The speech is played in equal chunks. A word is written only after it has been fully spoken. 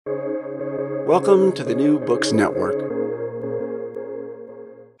Welcome to the New Books Network.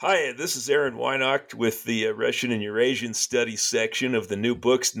 Hi, this is Aaron Weinocht with the Russian and Eurasian Studies section of the New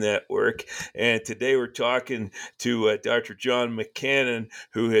Books Network. And today we're talking to Dr. John McCannon,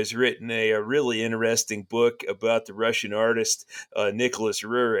 who has written a really interesting book about the Russian artist Nicholas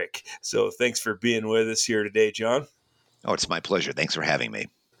Roerich. So thanks for being with us here today, John. Oh, it's my pleasure. Thanks for having me.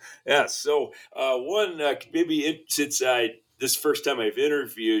 Yeah, so since this first time I've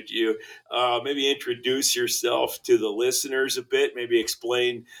interviewed you, maybe introduce yourself to the listeners a bit. Maybe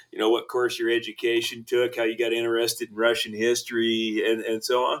explain, what course your education took, how you got interested in Russian history, and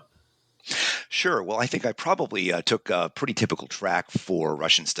so on. Sure. Well, I think I probably took a pretty typical track for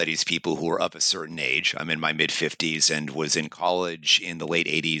Russian studies people who are of a certain age. I'm in my mid 50s and was in college in the late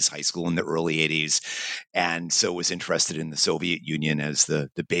 80s, high school in the early 80s, and so was interested in the Soviet Union as the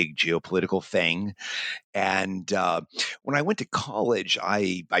big geopolitical thing. And when I went to college,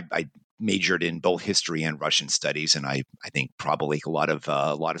 I majored in both history and Russian studies, and I think probably a lot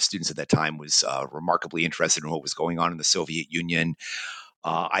of students at that time was remarkably interested in what was going on in the Soviet Union.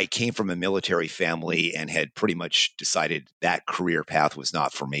 I came from a military family and had pretty much decided that career path was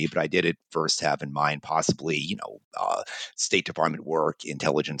not for me, but I did at first have in mind possibly, State Department work,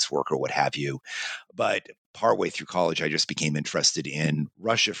 intelligence work, or what have you. But partway through college, I just became interested in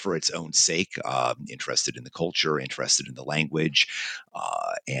Russia for its own sake, interested in the culture, interested in the language,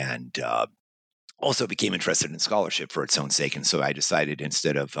 and also became interested in scholarship for its own sake. And so I decided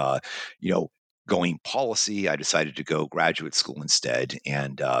instead of, you know, going policy, I decided to go graduate school instead,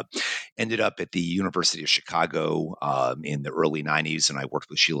 and ended up at the University of Chicago in the early 90s. And I worked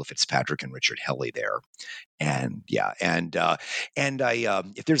with Sheila Fitzpatrick and Richard Helly there. And yeah, and I,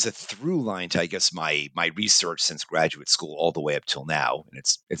 if there's a through line to, I guess, my research since graduate school all the way up till now, and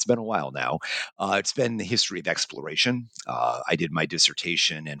it's been a while now, it's been the history of exploration. I did my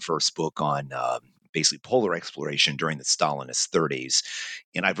dissertation and first book on basically polar exploration during the Stalinist 30s,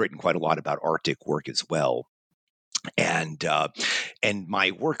 and I've written quite a lot about Arctic work as well. And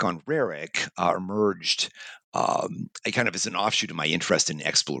my work on Roerich emerged, kind of as an offshoot of my interest in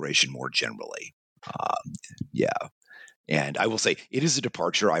exploration more generally. Yeah. And I will say it is a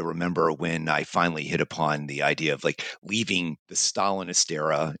departure. I remember when I finally hit upon the idea of like leaving the Stalinist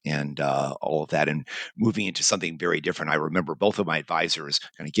era and all of that and moving into something very different. I remember both of my advisors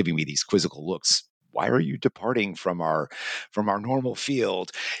kind of giving me these quizzical looks. Why are you departing from our normal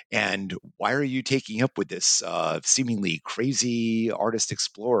field, and why are you taking up with this seemingly crazy artist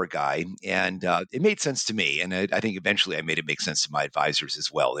explorer guy? And it made sense to me, and I think eventually I made it make sense to my advisors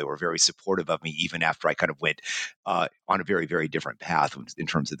as well. They were very supportive of me, even after I kind of went on a very, very different path in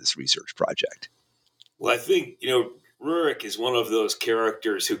terms of this research project. Well, I think, Roerich is one of those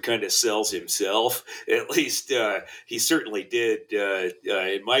characters who kind of sells himself. At least he certainly did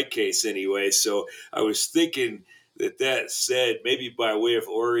in my case anyway. So I was thinking that said, maybe by way of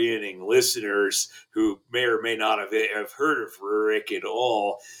orienting listeners who may or may not have heard of Roerich at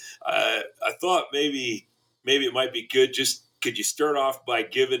all, I thought maybe it might be good. Just could you start off by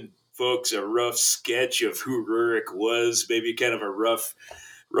giving folks a rough sketch of who Roerich was, maybe kind of a rough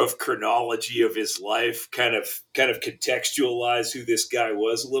chronology of his life, kind of contextualize who this guy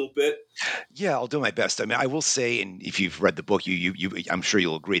was a little bit? Yeah, I'll do my best. I mean, I will say, and if you've read the book, I'm sure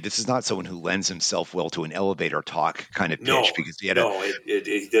you'll agree, this is not someone who lends himself well to an elevator talk kind of pitch No, because he had no,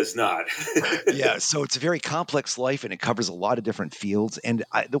 it does not. yeah, so it's a very complex life and it covers a lot of different fields. And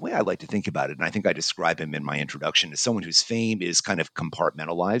the way I like to think about it, and I think I describe him in my introduction, is someone whose fame is kind of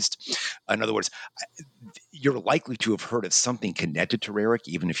compartmentalized. In other words, you're likely to have heard of something connected to Roerich,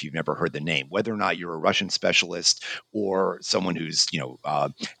 even if you've never heard the name, whether or not you're a Russian specialist or someone who's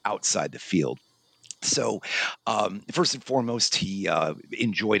outside the field. So, first and foremost, he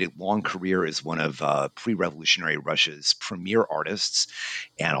enjoyed a long career as one of pre-revolutionary Russia's premier artists,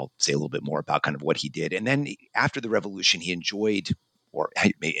 and I'll say a little bit more about kind of what he did. And then after the revolution, he enjoyed, or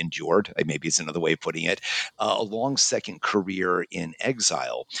endured, maybe it's another way of putting it, a long second career in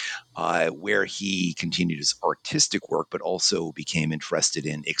exile, where he continued his artistic work, but also became interested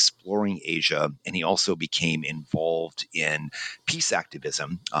in exploring Asia, and he also became involved in peace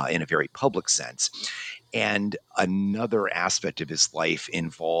activism in a very public sense. And another aspect of his life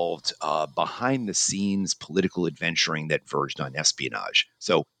involved behind the scenes political adventuring that verged on espionage.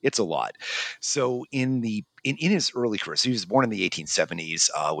 So it's a lot. So in his early career, so he was born in the 1870s,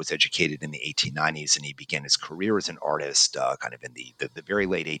 was educated in the 1890s, and he began his career as an artist kind of in the very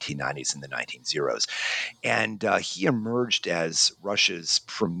late 1890s and the 1900s. And he emerged as Russia's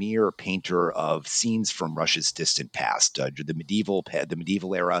premier painter of scenes from Russia's distant past, the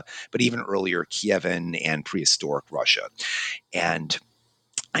medieval era, but even earlier, Kievan and prehistoric Russia. And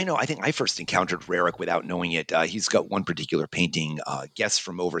I know. I think I first encountered Roerich without knowing it. He's got one particular painting, guests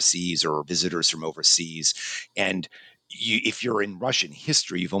from overseas or visitors from overseas. And if you're in Russian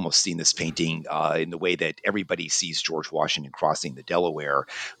history, you've almost seen this painting in the way that everybody sees George Washington crossing the Delaware.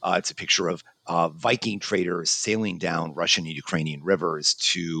 It's a picture of Viking traders sailing down Russian and Ukrainian rivers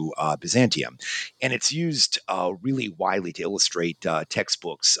to Byzantium. And it's used really widely to illustrate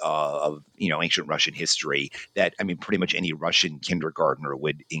textbooks of ancient Russian history that, I mean, pretty much any Russian kindergartner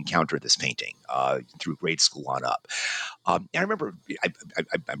would encounter this painting through grade school on up. And I remember, I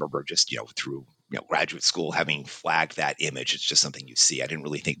remember just through graduate school having flagged that image. It's just something you see. I didn't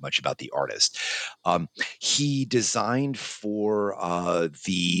really think much about the artist. Um, he designed for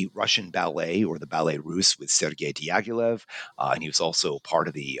the Russian ballet, or the Ballet Russe, with Sergei Diaghilev, and he was also part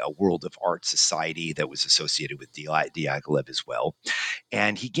of the World of Art Society that was associated with Diaghilev as well.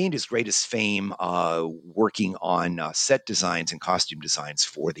 And he gained his greatest fame working on set designs and costume designs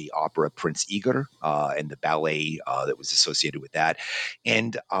for the opera Prince Igor and the ballet that was associated with that.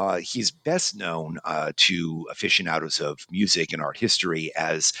 And he's best known to aficionados of music and art history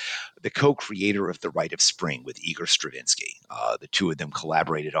as the co-creator of The Rite of Spring with Igor Stravinsky. The two of them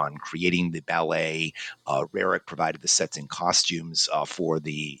collaborated on creating the ballet. Roerich provided the sets and costumes for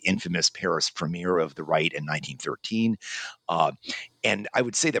the infamous Paris premiere of The Rite in 1913. And I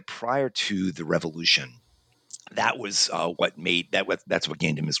would say that prior to the revolution, that was that's what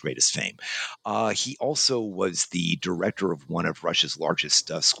gained him his greatest fame. He also was the director of one of Russia's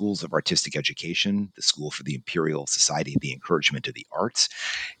largest schools of artistic education, the School for the Imperial Society of the Encouragement of the Arts.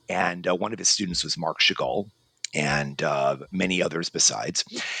 And one of his students was Marc Chagall, and many others besides.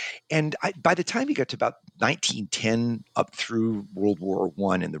 And by the time he got to about 1910, up through World War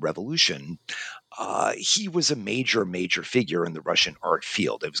I and the Revolution, he was a major figure in the Russian art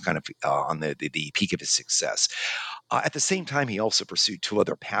field. It was kind of on the peak of his success. At the same time, he also pursued two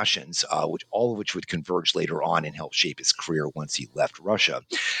other passions, all of which would converge later on and help shape his career once he left Russia.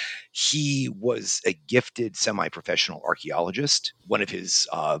 He was a gifted semi-professional archaeologist. One of his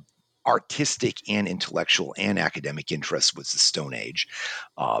artistic and intellectual and academic interests was the Stone Age,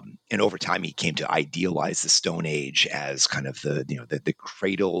 and over time he came to idealize the Stone Age as kind of the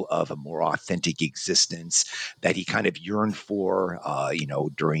cradle of a more authentic existence that he kind of yearned for,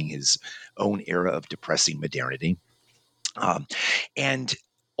 during his own era of depressing modernity. And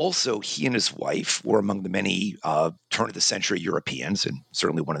also, he and his wife were among the many turn of the century Europeans, and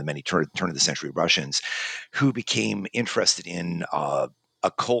certainly one of the many turn of the century Russians, who became interested in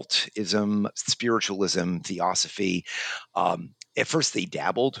occultism, spiritualism, theosophy. At first, they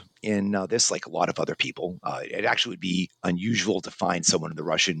dabbled in this, like a lot of other people. It actually would be unusual to find someone in the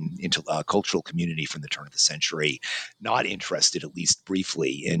Russian cultural community from the turn of the century not interested, at least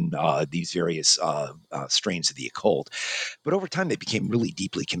briefly, in these various strains of the occult. But over time, they became really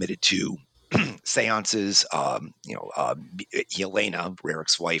deeply committed to seances. Helena,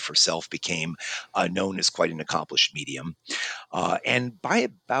 Roerich's wife herself, became known as quite an accomplished medium. And by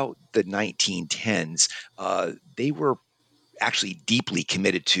about the 1910s, they were actually deeply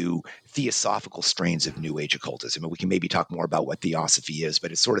committed to theosophical strains of New Age occultism. And we can maybe talk more about what theosophy is,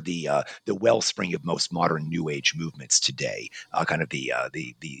 but it's sort of the wellspring of most modern New Age movements today. Kind of the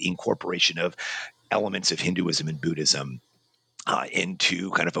incorporation of elements of Hinduism and Buddhism into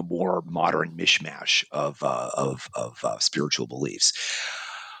kind of a more modern mishmash of spiritual beliefs.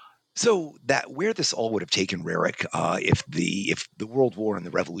 So that where this all would have taken Roerich, if the World War and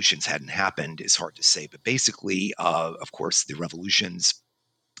the revolutions hadn't happened, is hard to say. But basically, of course, the revolutions,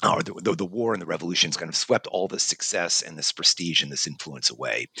 or the war and the revolutions, kind of swept all this success and this prestige and this influence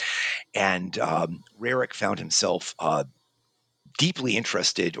away. And Roerich found himself deeply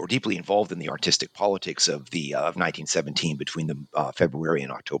interested or deeply involved in the artistic politics of 1917 between the February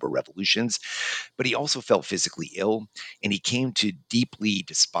and October revolutions. But he also felt physically ill, and he came to deeply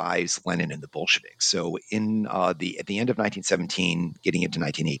despise Lenin and the Bolsheviks. So at the end of 1917, getting into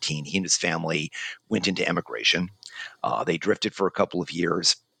 1918, he and his family went into emigration. They drifted for a couple of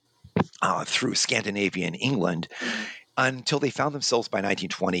years through Scandinavia and England until they found themselves by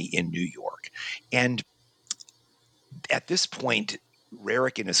 1920 in New York. And at this point,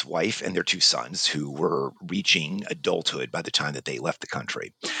 Roerich and his wife and their two sons, who were reaching adulthood by the time that they left the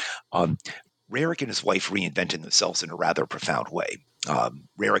country, Roerich and his wife reinvented themselves in a rather profound way.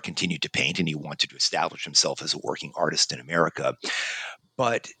 Roerich continued to paint, and he wanted to establish himself as a working artist in America.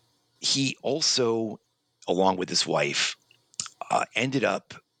 But he also, along with his wife, ended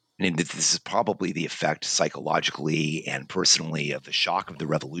up, and this is probably the effect psychologically and personally of the shock of the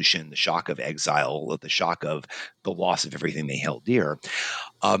revolution, the shock of exile, the shock of the loss of everything they held dear.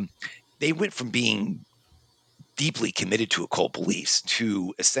 They went from being deeply committed to occult beliefs,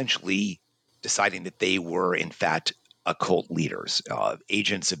 to essentially deciding that they were, in fact, occult leaders,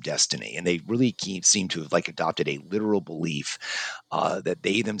 agents of destiny. And they really seem to have adopted a literal belief that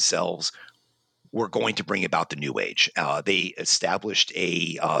they themselves were going to bring about the New Age. They established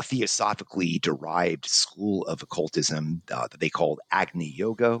a theosophically derived school of occultism that they called Agni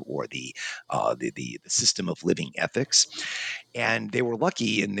Yoga, or the system of living ethics. And they were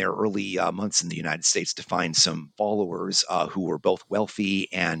lucky in their early months in the United States to find some followers who were both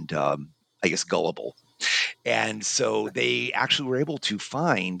wealthy and, I guess, gullible. And so they actually were able to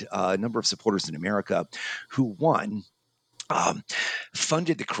find a number of supporters in America who, one,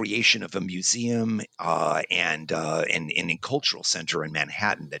 funded the creation of a museum and a cultural center in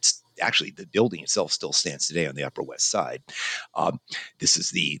Manhattan. That's actually, the building itself still stands today on the Upper West Side. This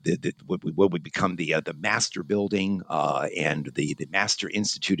is what would become the Master Building and the Master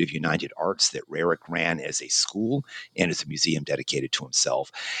Institute of United Arts that Roerich ran as a school and as a museum dedicated to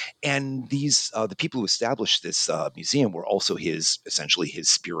himself. And the people who established this museum were also essentially his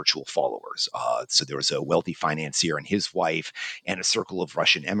spiritual followers. So there was a wealthy financier and his wife, and a circle of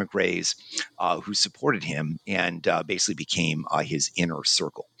Russian emigres who supported him and basically became his inner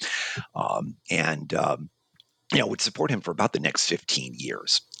circle, and would support him for about the next 15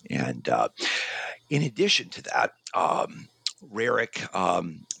 years. And in addition to that, Roerich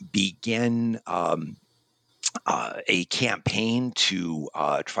began a campaign to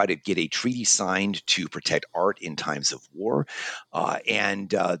try to get a treaty signed to protect art in times of war. And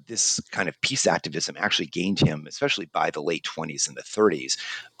this kind of peace activism actually gained him, especially by the late 20s and the 30s,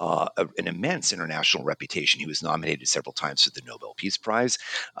 an immense international reputation. He was nominated several times for the Nobel Peace Prize.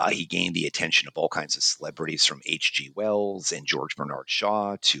 He gained the attention of all kinds of celebrities, from H.G. Wells and George Bernard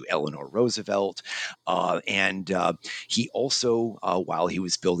Shaw to Eleanor Roosevelt. And he also, while he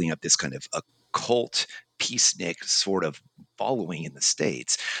was building up this kind of occult peacenik sort of following in the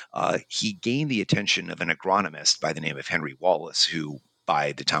States, he gained the attention of an agronomist by the name of Henry Wallace, who,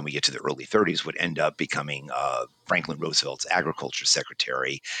 by the time we get to the early 30s, would end up becoming Franklin Roosevelt's agriculture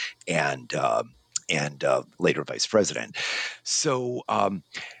secretary and later vice president. So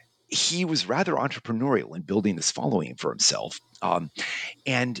he was rather entrepreneurial in building this following for himself.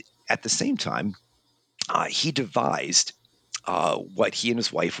 And at the same time, he devised what he and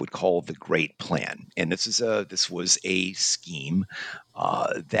his wife would call the Great Plan. And this was a scheme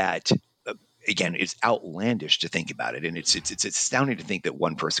that, again, is outlandish to think about it. And it's astounding to think that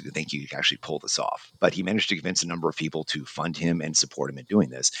one person could think you could actually pull this off. But he managed to convince a number of people to fund him and support him in doing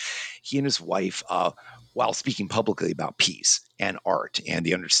this. He and his wife, while speaking publicly about peace and art and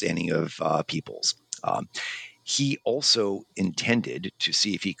the understanding of peoples, he also intended to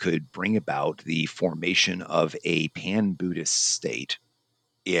see if he could bring about the formation of a pan-Buddhist state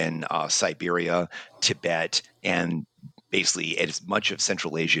in Siberia, Tibet, and basically as much of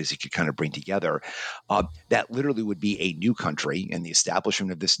Central Asia as he could kind of bring together. That literally would be a new country, and the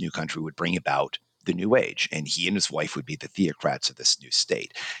establishment of this new country would bring about the New Age, and he and his wife would be the theocrats of this new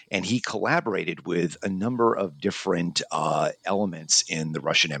state. And he collaborated with a number of different elements in the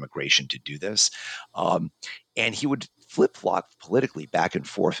Russian emigration to do this. And he would flip-flop politically back and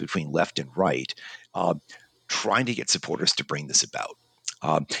forth between left and right, trying to get supporters to bring this about.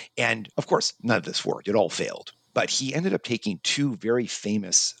 And of course, none of this worked. It all failed. But he ended up taking two very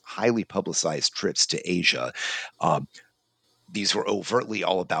famous, highly publicized trips to Asia. These were overtly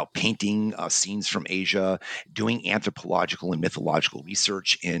all about painting scenes from Asia, doing anthropological and mythological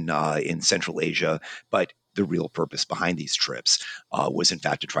research in Central Asia. But the real purpose behind these trips was, in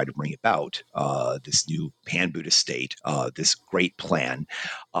fact, to try to bring about this new pan-Buddhist state, this great plan.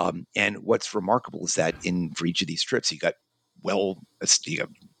 And what's remarkable is that for each of these trips, he got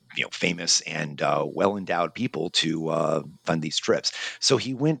famous and well-endowed people to fund these trips. So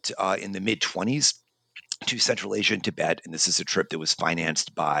he went in the mid-20s to Central Asia and Tibet, and this is a trip that was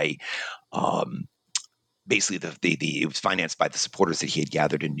financed by basically it was financed by the supporters that he had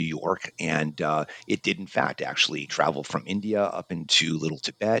gathered in New York, and it did in fact actually travel from India up into Little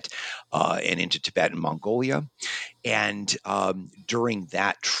Tibet and into Tibet and Mongolia. And during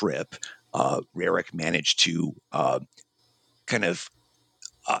that trip, Roerich managed to kind of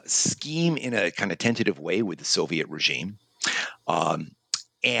scheme in a kind of tentative way with the Soviet regime.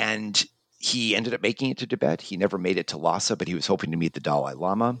 And he ended up making it to Tibet. He never made it to Lhasa, but he was hoping to meet the Dalai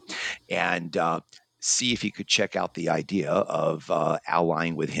Lama and see if he could check out the idea of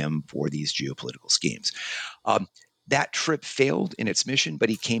allying with him for these geopolitical schemes. That trip failed in its mission, but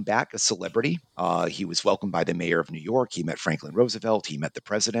he came back a celebrity. He was welcomed by the mayor of New York. He met Franklin Roosevelt. He met the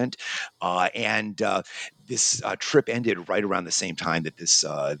president. And this trip ended right around the same time that this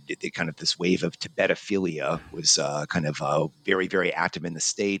wave of Tibetophilia was very, very active in the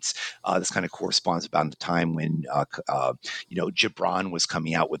States. This kind of corresponds about the time when Gibran was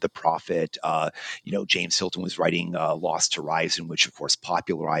coming out with The Prophet. James Hilton was writing Lost Horizon, which of course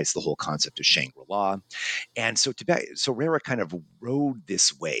popularized the whole concept of Shangri-La. And so Roerich kind of rode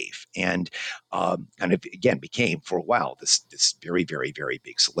this wave and kind of again became for a while this very, very, very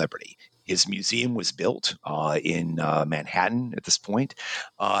big celebrity. His museum was built in Manhattan at this point,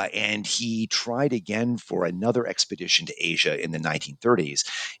 and he tried again for another expedition to Asia in the 1930s.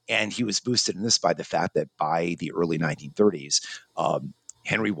 And he was boosted in this by the fact that by the early 1930s,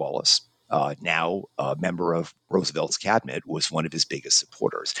 Henry Wallace, now a member of Roosevelt's cabinet, was one of his biggest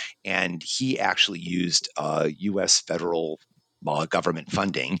supporters. And he actually used U.S. federal government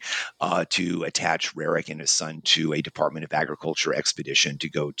funding to attach Roerich and his son to a Department of Agriculture expedition to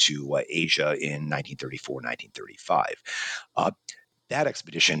go to Asia in 1934, 1935. That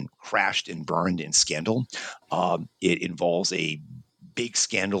expedition crashed and burned in scandal. It involves a big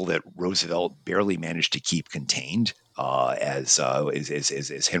scandal that Roosevelt barely managed to keep contained. As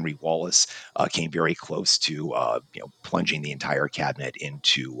Henry Wallace came very close to plunging the entire cabinet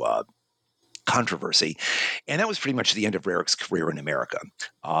into controversy. And that was pretty much the end of Roerich's career in America.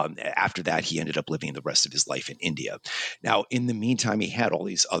 After that, he ended up living the rest of his life in India. Now, in the meantime, he had all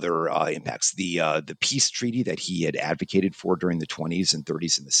these other impacts. The peace treaty that he had advocated for during the 20s and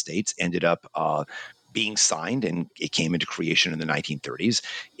 30s in the States ended up being signed, and it came into creation in the 1930s.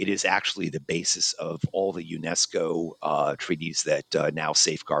 It is actually the basis of all the UNESCO treaties that now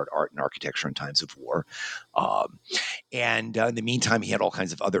safeguard art and architecture in times of war. And in the meantime, he had all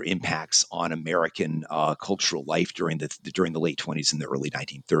kinds of other impacts on American cultural life during the late 20s and the early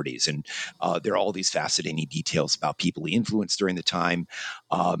 1930s. And there are all these fascinating details about people he influenced during the time.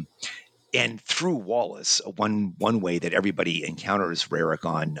 And through Wallace, one way that everybody encounters Roerich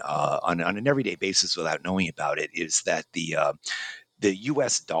on an everyday basis without knowing about it is that the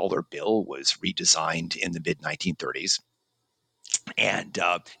U.S. dollar bill was redesigned in the mid 1930s. And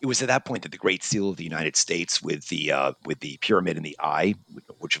it was at that point that the Great Seal of the United States, with the pyramid in the eye,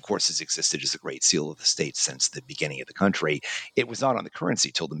 which of course has existed as the Great Seal of the States since the beginning of the country, it was not on the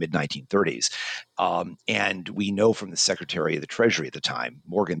currency till the mid 1930s. And we know from the Secretary of the Treasury at the time,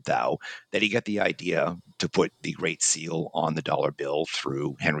 Morgenthau, that he got the idea to put the Great Seal on the dollar bill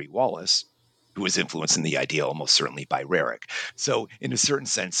through Henry Wallace, who was influencing the idea almost certainly by Roerich. So in a certain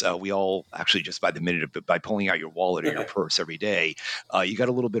sense, we all actually just by the minute of by pulling out your wallet or your purse every day, you got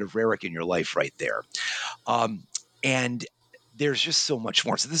a little bit of Roerich in your life right there. And there's just so much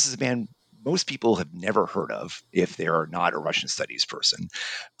more. So this is a man most people have never heard of if they're not a Russian studies person.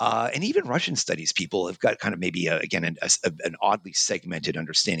 And even Russian studies people have got kind of maybe, an oddly segmented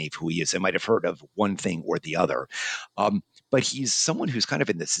understanding of who he is. They might have heard of one thing or the other. But he's someone who's kind of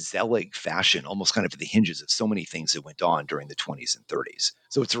in this Zelig fashion, almost kind of at the hinges of so many things that went on during the 20s and 30s.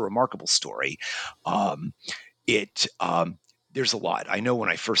 So it's a remarkable story. There's a lot. I know when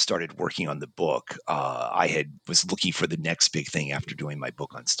I first started working on the book, I was looking for the next big thing after doing my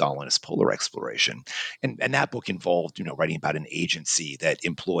book on Stalinist polar exploration. And that book involved, writing about an agency that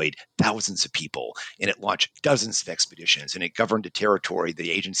employed thousands of people, and it launched dozens of expeditions, and it governed a territory.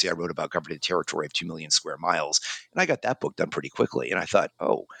 The agency I wrote about governed a territory of 2 million square miles. And I got that book done pretty quickly. And I thought,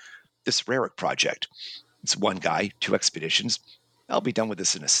 oh, this Roerich project, it's one guy, 2 expeditions. I'll be done with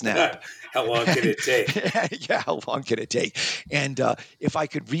this in a snap. How long can it take? Yeah, how long can it take? And if I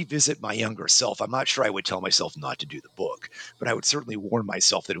could revisit my younger self, I'm not sure I would tell myself not to do the book, but I would certainly warn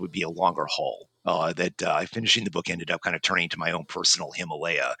myself that it would be a longer haul. Finishing the book ended up kind of turning to my own personal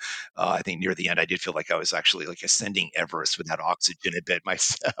Himalaya. I think near the end, I did feel like I was actually like ascending Everest without oxygen a bit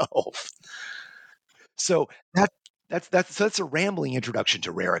myself. So that's a rambling introduction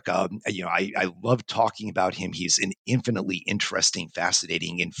to Roerich. I love talking about him. He's an infinitely interesting,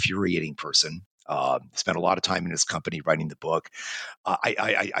 fascinating, infuriating person. Spent a lot of time in his company writing the book.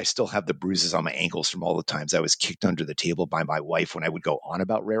 I still have the bruises on my ankles from all the times I was kicked under the table by my wife when I would go on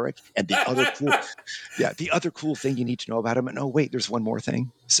about Roerich. And the other cool thing you need to know about him. And oh, wait, there's one more thing.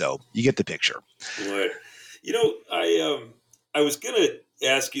 So you get the picture. What? I was gonna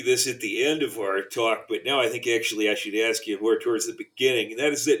ask you this at the end of our talk, but now I think actually I should ask you more towards the beginning, and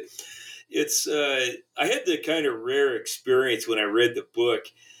that is that it's I had the kind of rare experience when I read the book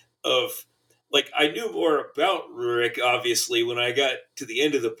of I knew more about Roerich obviously when I got to the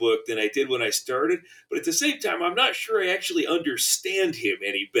end of the book than I did when I started, but at the same time I'm not sure I actually understand him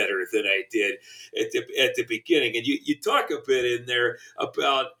any better than I did at the beginning. And you talk a bit in there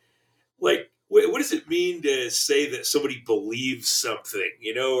about what does it mean to say that somebody believes something,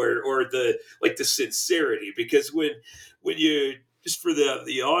 or the sincerity? Because when you, just for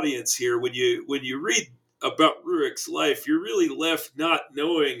the audience here, when you read about Roerich's life, you're really left not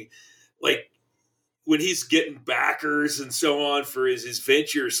knowing, like, when he's getting backers and so on for his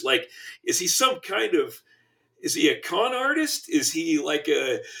ventures, like, is he some kind of, is he a con artist? Is he like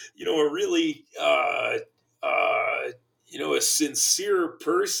a really a sincere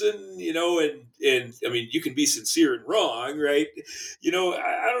person? And I mean, you can be sincere and wrong, right? I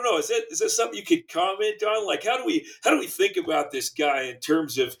don't know. Is that something you could comment on? Like, how do we think about this guy in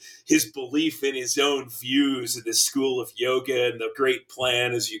terms of his belief in his own views and the school of yoga and the great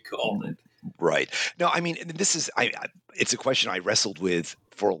plan, as you called it? Right. No, I mean, this is it's a question I wrestled with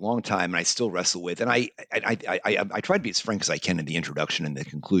for a long time, and I still wrestle with. And I try to be as frank as I can in the introduction and the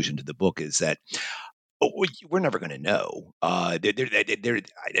conclusion to the book. Is that we're never going to know. I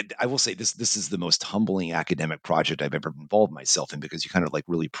will say this is the most humbling academic project I've ever involved myself in, because you kind of like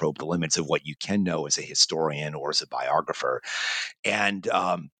really probe the limits of what you can know as a historian or as a biographer. And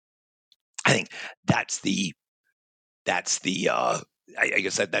I think that's the I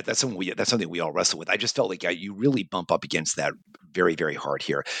guess that's something we all wrestle with. I just felt like you really bump up against that very, very hard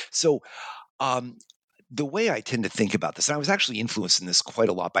here. So um, the way I tend to think about this, and I was actually influenced in this quite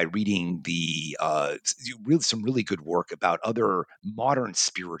a lot by reading some really good work about other modern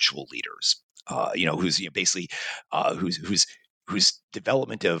spiritual leaders. Who's basically whose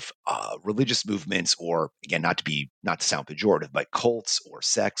development of religious movements, or again, not to sound pejorative, but cults or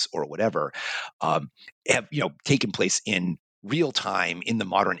sects or whatever, um, have taken place in real time in the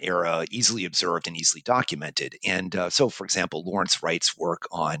modern era, easily observed and easily documented. And so, for example, Lawrence Wright's work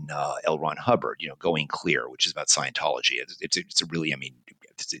on L. Ron Hubbard, Going Clear, which is about Scientology. It's a really, I mean,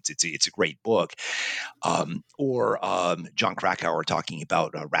 it's a great book. Or John Krakauer talking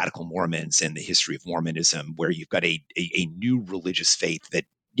about radical Mormons and the history of Mormonism, where you've got a new religious faith that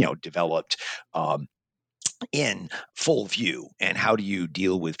developed. In full view, and how do you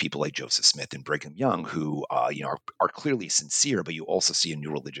deal with people like Joseph Smith and Brigham Young, who are clearly sincere, but you also see a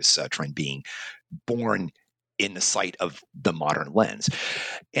new religious trend being born in the sight of the modern lens.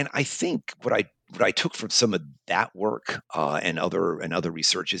 And I think what I took from some of that work and other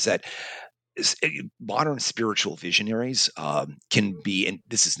research is that modern spiritual visionaries can be, and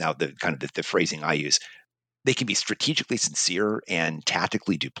this is now the kind of the phrasing I use, they can be strategically sincere and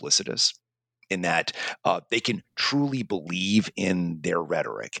tactically duplicitous, in that they can truly believe in their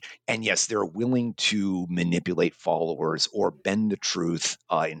rhetoric. And yes, they're willing to manipulate followers or bend the truth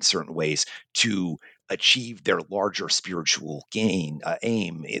in certain ways to achieve their larger spiritual aim,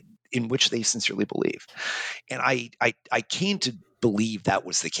 in which they sincerely believe. And I came to believe that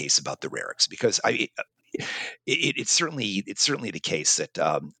was the case about the Roerichs, because it's certainly the case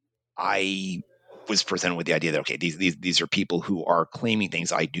that I was presented with the idea that, okay, these are people who are claiming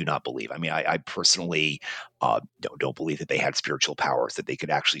things I do not believe. I mean, I personally don't believe that they had spiritual powers, that they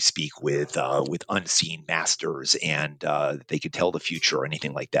could actually speak with unseen masters, and that they could tell the future or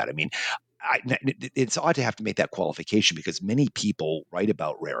anything like that. I mean, it's odd to have to make that qualification, because many people write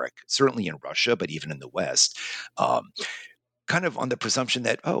about Roerich, certainly in Russia, but even in the West, um, kind of on the presumption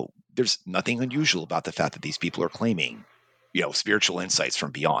that, oh, there's nothing unusual about the fact that these people are claiming, spiritual insights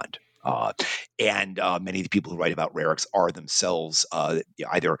from beyond. And many of the people who write about Roerichs are themselves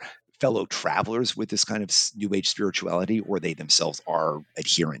either fellow travelers with this kind of New Age spirituality, or they themselves are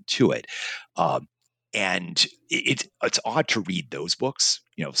adherent to it. Um, and it's odd to read those books,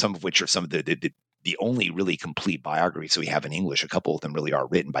 some of which are some of the only really complete biographies we have in English. A couple of them really are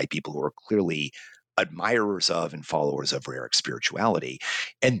written by people who are clearly admirers of and followers of Roerich spirituality.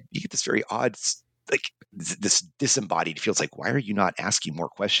 And you get this very odd, like, this disembodied feels like, why are you not asking more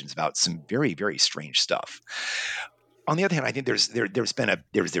questions about some very, very strange stuff? On the other hand, I think there's a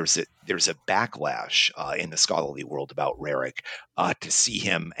backlash in the scholarly world about Roerich to see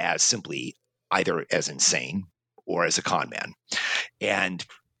him as simply either as insane or as a con man. And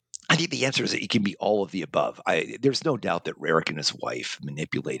I think the answer is that it can be all of the above. There's no doubt that Roerich and his wife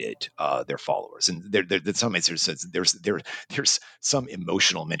manipulated their followers, and some instances there's some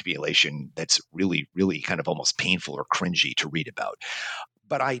emotional manipulation that's really, really kind of almost painful or cringy to read about.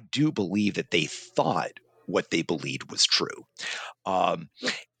 But I do believe that they thought what they believed was true, um,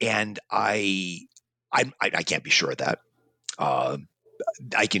 and I can't be sure of that. Uh,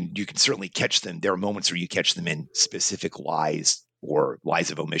 you can certainly catch them. There are moments where you catch them in specific lies, or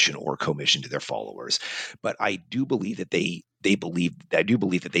lies of omission or commission to their followers. But I do believe that they believe that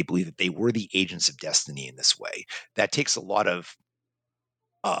they were the agents of destiny in this way. That takes a lot of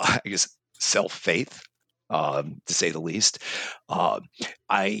I guess self faith. to say the least. Uh,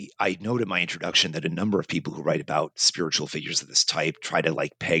 I note in my introduction that a number of people who write about spiritual figures of this type try to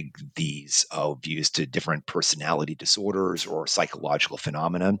like peg these views to different personality disorders or psychological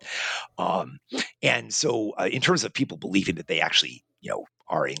phenomena. Um, and so, in terms of people believing that they actually,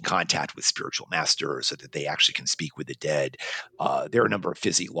 are in contact with spiritual masters or that they actually can speak with the dead, there are a number of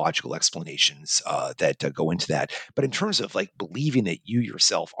physiological explanations that go into that. But in terms of like believing that you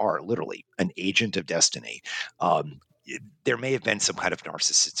yourself are literally an agent of destiny, there may have been some kind of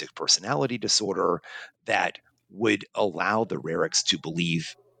narcissistic personality disorder that would allow the Roerichs to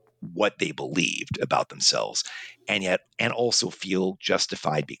believe what they believed about themselves and also feel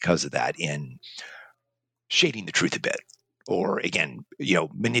justified because of that in shading the truth a bit, or again,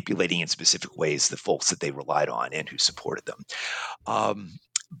 manipulating in specific ways the folks that they relied on and who supported them. Um,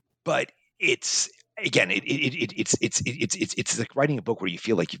 but it's again, it's like writing a book where you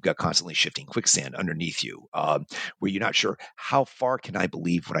feel like you've got constantly shifting quicksand underneath you, where you're not sure how far can I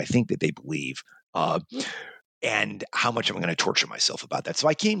believe what I think that they believe. And how much am I going to torture myself about that? So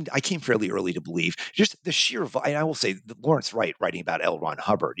I came fairly early to believe just the sheer. And I will say that Lawrence Wright, writing about L. Ron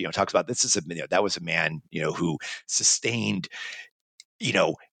Hubbard, talks about this is that was a man who sustained you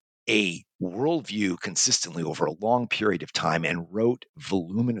know a worldview consistently over a long period of time and wrote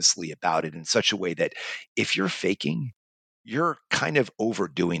voluminously about it in such a way that if you're faking, you're kind of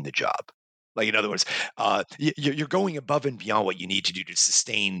overdoing the job. Like, in other words, you're going above and beyond what you need to do to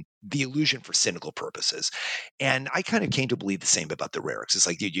sustain the illusion for cynical purposes. And I kind of came to believe the same about the Roerichs. It's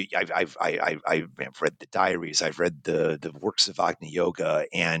like I've read the diaries, I've read the works of Agni Yoga,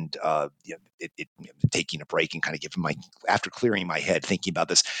 and taking a break and kind of giving after clearing my head, thinking about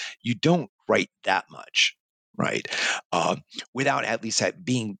this, you don't write that much, right? Without at least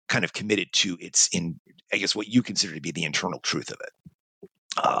being kind of committed to I guess what you consider to be the internal truth of it.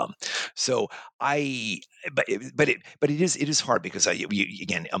 So I, but it is hard because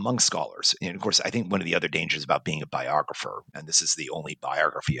again, among scholars, and of course, I think one of the other dangers about being a biographer, and this is the only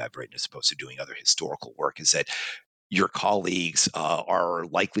biography I've written as opposed to doing other historical work, is that your colleagues are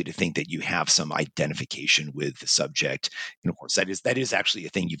likely to think that you have some identification with the subject, and of course, that is actually a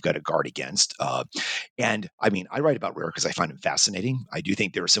thing you've got to guard against. And I mean, I write about Roerich because I find him fascinating. I do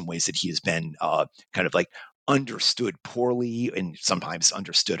think there are some ways that he has been kind of like understood poorly and sometimes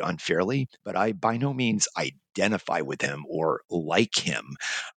understood unfairly, but I by no means identify with him or like him.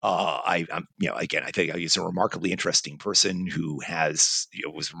 I'm, again, I think he's a remarkably interesting person who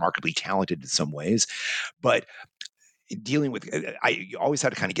was remarkably talented in some ways, but dealing with I always had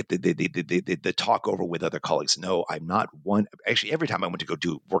to kind of get the talk over with other colleagues. No, I'm not one. Actually, every time I went to go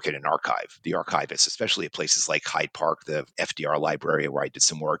do work at an archive, the archivists, especially at places like Hyde Park, the FDR library where I did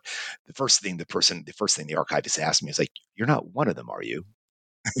some work, the first thing the archivist asked me is like, "You're not one of them, are you?"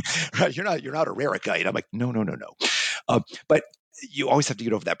 Right? You're not a Roerich. And I'm like, no, no, no, no. But you always have to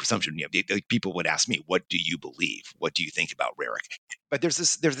get over that presumption. Like people would ask me, "What do you believe? What do you think about Roerich?" But there's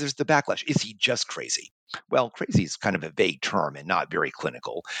the backlash. Is he just crazy? Well, crazy is kind of a vague term and not very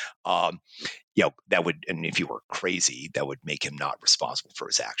clinical. Um, that would, and if he were crazy, that would make him not responsible for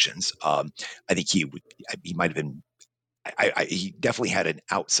his actions. I think he might have been. He definitely had an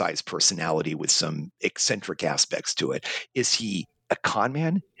outsized personality with some eccentric aspects to it. Is he a con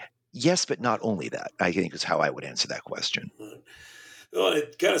man? Yes, but not only that. I think is how I would answer that question. Well,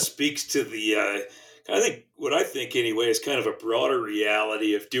 it kind of speaks to I think what I think anyway is kind of a broader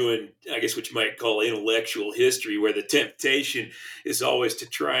reality of doing, I guess, what you might call intellectual history, where the temptation is always to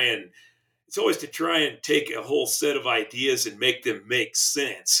try and take a whole set of ideas and make them make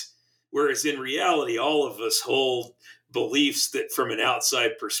sense. Whereas in reality, all of us hold beliefs that from an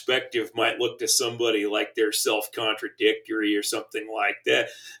outside perspective might look to somebody like they're self-contradictory or something like that.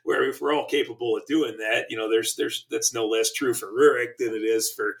 Where if we're all capable of doing that, there's that's no less true for Roerich than it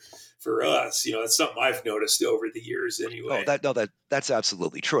is for us. That's something I've noticed over the years anyway. That's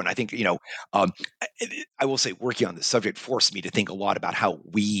absolutely true. And I think, um, I will say working on this subject forced me to think a lot about how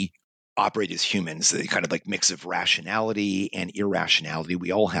we operate as humans, the kind of like mix of rationality and irrationality.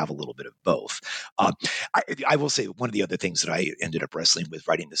 We all have a little bit of both. I will say one of the other things that I ended up wrestling with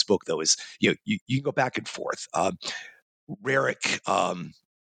writing this book, though, is you can go back and forth. Roerich,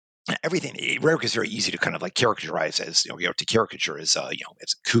 everything. Roerich is very easy to kind of like caricaturize as to caricature as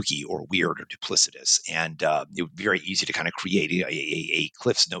as kooky or weird or duplicitous, and it would be very easy to kind of create a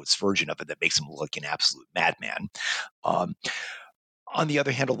Cliff's Notes version of it that makes him look like an absolute madman. Um, on the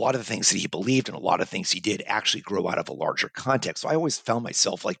other hand, a lot of the things that he believed and a lot of things he did actually grow out of a larger context. So I always found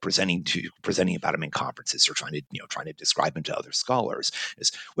myself like presenting about him in conferences or trying to describe him to other scholars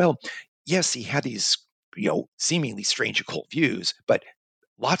as well. Yes, he had these seemingly strange occult views, but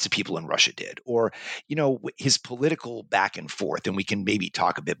lots of people in Russia did, or his political back and forth. And we can maybe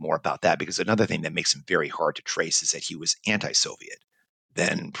talk a bit more about that, because another thing that makes him very hard to trace is that he was anti-Soviet,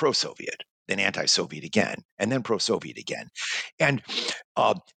 then pro-Soviet, then anti-Soviet again, and then pro-Soviet again. And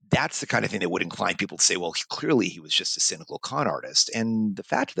uh, that's the kind of thing that would incline people to say, well, clearly he was just a cynical con artist. And the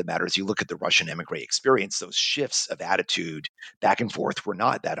fact of the matter is, you look at the Russian emigre experience, those shifts of attitude back and forth were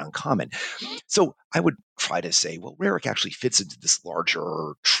not that uncommon. So I would try to say, well, Roerich actually fits into this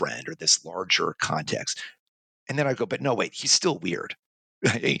larger trend or this larger context. And then I go, but no, wait, he's still weird.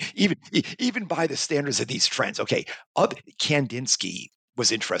 even by the standards of these trends. Okay, Kandinsky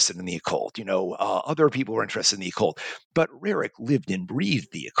was interested in the occult. Other people were interested in the occult, but Roerich lived and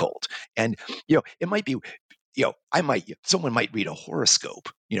breathed the occult. And it might be, someone might read a horoscope,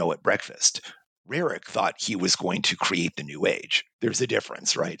 at breakfast. Roerich thought he was going to create the new age. There's a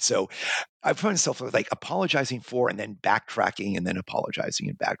difference, right? So I find myself like apologizing for and then backtracking and then apologizing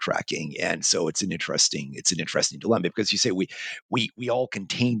and backtracking. And so it's an interesting dilemma, because you say we all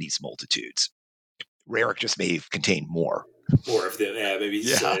contain these multitudes. Roerich just may have contained more. More of them, maybe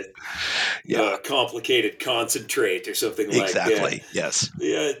Yeah. complicated concentrate or something like that. Exactly. Yes.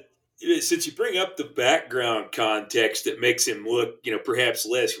 Yeah. Since you bring up the background context that makes him look, perhaps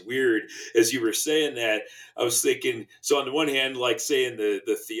less weird, as you were saying that, I was thinking, so on the one hand, like say in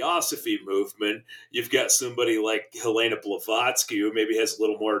the Theosophy movement, you've got somebody like Helena Blavatsky, who maybe has a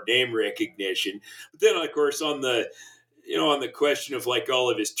little more name recognition. But then, of course, on the question of like all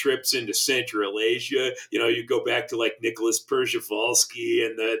of his trips into Central Asia, you go back to like Nicholas Przhevalsky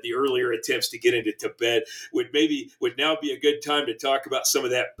and the earlier attempts to get into Tibet, would now be a good time to talk about some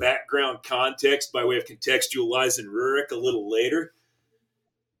of that background context by way of contextualizing Roerich a little later.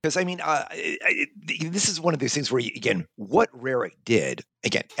 Because this is one of those things where, again, what Roerich did,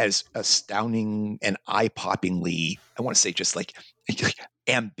 again, as astounding and eye-poppingly, I want to say just like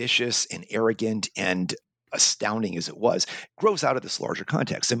ambitious and arrogant and astounding as it was, grows out of this larger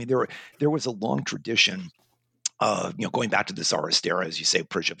context. I mean, there was a long tradition, going back to the Tsarist era, as you say,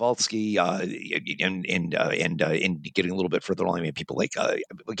 Przhevalsky, and getting a little bit further along, people like,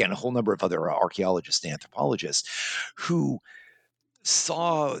 again, a whole number of other archaeologists and anthropologists who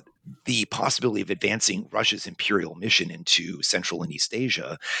saw the possibility of advancing Russia's imperial mission into Central and East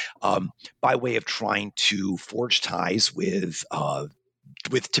Asia, by way of trying to forge ties with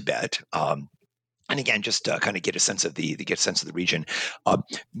Tibet. And again, just kind of get a sense of the region.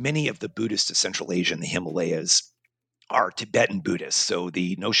 Many of the Buddhists of Central Asia and the Himalayas are Tibetan Buddhists. So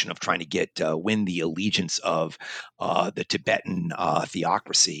the notion of trying to win the allegiance of the Tibetan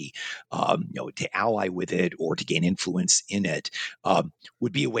theocracy, to ally with it or to gain influence in it,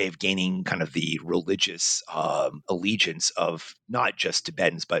 would be a way of gaining kind of the religious allegiance of not just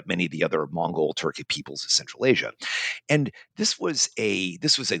Tibetans, but many of the other Mongol Turkic peoples of Central Asia. And this was a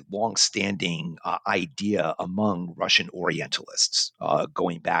long-standing idea among Russian Orientalists,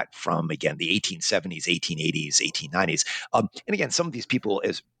 going back from, again, the 1870s, 1880s, 1890s. And again, some of these people,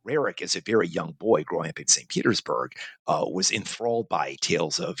 as Roerich, as a very young boy growing up in St. Petersburg, was enthralled by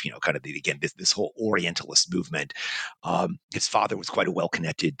tales of, kind of this whole Orientalist movement. His father was quite a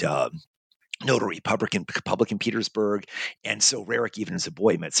well-connected notary public in Petersburg, and so Roerich, even as a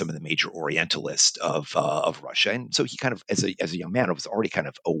boy, met some of the major Orientalists of Russia, and so he kind of, as a young man, was already kind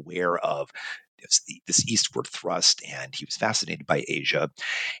of aware of this eastward thrust, and he was fascinated by Asia.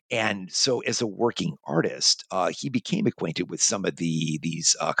 And so, as a working artist, he became acquainted with some of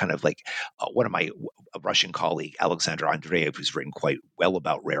these kind of like one of my Russian colleague, Alexander Andreev, who's written quite well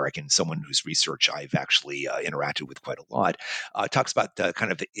about Roerich, and someone whose research I've actually interacted with quite a lot, talks about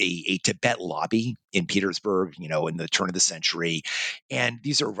kind of a Tibet lobby in Petersburg, in the turn of the century. And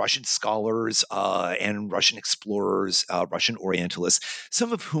these are Russian scholars and Russian explorers, Russian Orientalists,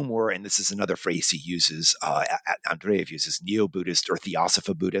 some of whom were, and this is another phrase he uses, Andreev uses, neo-Buddhist or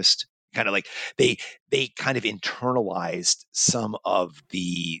Theosopha Buddhist. Kind of like they kind of internalized some of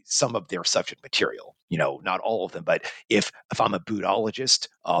their subject material. Not all of them, but if I'm a Buddhologist,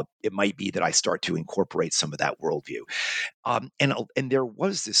 it might be that I start to incorporate some of that worldview. And there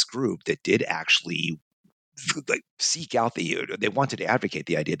was this group that did actually like seek out they wanted to advocate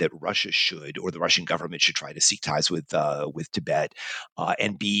the idea that Russia should, or the Russian government should, try to seek ties with Tibet,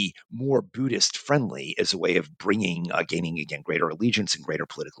 and be more Buddhist friendly as a way of gaining again greater allegiance and greater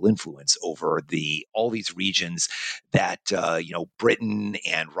political influence over all these regions that Britain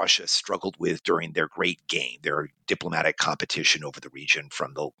and Russia struggled with during their Great Game, their diplomatic competition over the region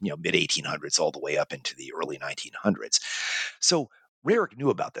from the mid 1800s all the way up into the early 1900s. So Roerich knew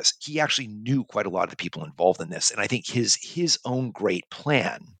about this. He actually knew quite a lot of the people involved in this. And I think his own great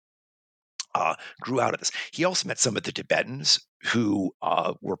plan grew out of this. He also met some of the Tibetans who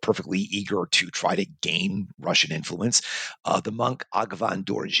were perfectly eager to try to gain Russian influence. The monk Agvan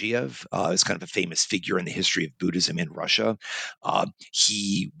Dorjiev is kind of a famous figure in the history of Buddhism in Russia.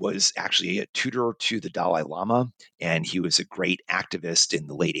 He was actually a tutor to the Dalai Lama, and he was a great activist in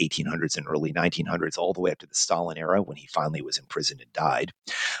the late 1800s and early 1900s, all the way up to the Stalin era when he finally was imprisoned and died.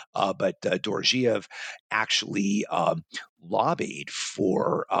 But Dorjiev actually lobbied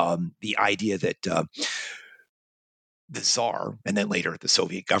for the idea that the Tsar, and then later the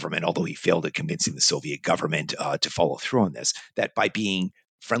Soviet government, although he failed at convincing the Soviet government to follow through on this, that by being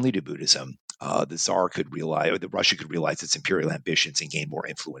friendly to Buddhism, the Tsar could realize, or the Russia could realize its imperial ambitions and gain more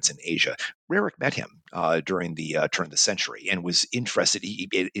influence in Asia. Roerich met him during the turn of the century and was interested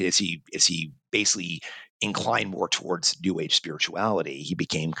as he basically inclined more towards New Age spirituality. He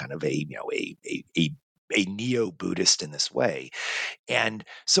became kind of a neo-Buddhist in this way. And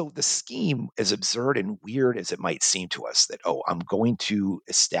so the scheme, as absurd and weird as it might seem to us, that, oh, I'm going to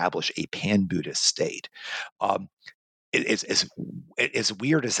establish a pan-Buddhist state, um, as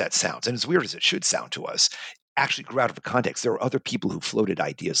weird as that sounds, and as weird as it should sound to us, actually grew out of the context. There were other people who floated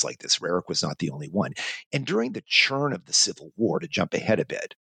ideas like this. Roerich was not the only one. And during the churn of the Civil War, to jump ahead a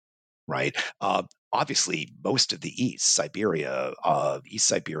bit, right? Obviously, most of the East Siberia, all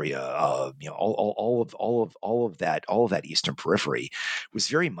of that eastern periphery was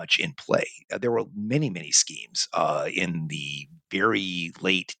very much in play. There were many schemes in the very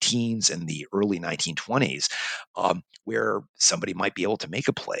late teens and the early 1920s where somebody might be able to make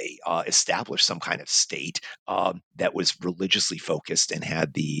a play, establish some kind of state that was religiously focused and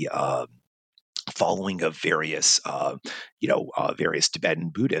had the following of various Tibetan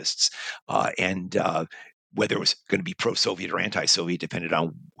Buddhists, and whether it was going to be pro-Soviet or anti-Soviet, depended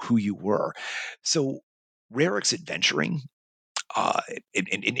on who you were. So Roerich's adventuring,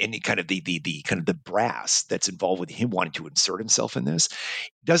 and kind of the kind of the brass that's involved with him wanting to insert himself in this,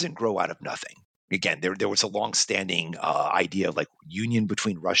 doesn't grow out of nothing. Again, there was a long-standing idea of like union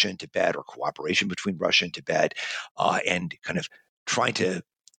between Russia and Tibet, or cooperation between Russia and Tibet, and kind of trying to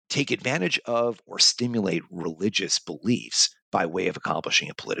take advantage of or stimulate religious beliefs by way of accomplishing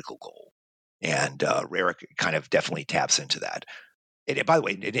a political goal. And Roerich kind of definitely taps into that. And by the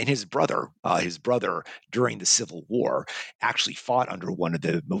way, and his brother during the Civil War actually fought under one of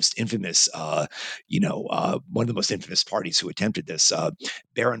the most infamous, one of the most infamous parties who attempted this,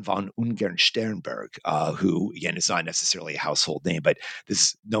 Baron von Ungern-Sternberg, who again is not necessarily a household name, but this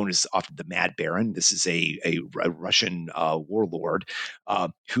is known as often the Mad Baron. This is a Russian warlord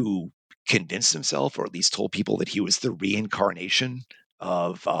who convinced himself, or at least told people, that he was the reincarnation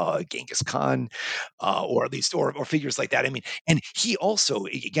of Genghis Khan, or at least, or figures like that. I mean, and he also,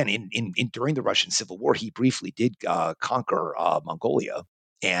 again, in during the Russian Civil War, he briefly did conquer Mongolia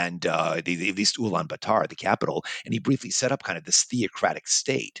and at least Ulaanbaatar, the capital, and he briefly set up kind of this theocratic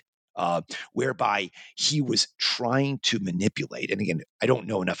state. Whereby he was trying to manipulate, and again, I don't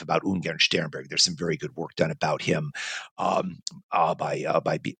know enough about Ungern Sternberg. There's some very good work done about him by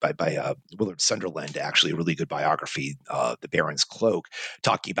Willard Sunderland, actually, a really good biography, The Baron's Cloak,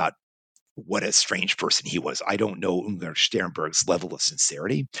 talking about what a strange person he was. I don't know Ungern Sternberg's level of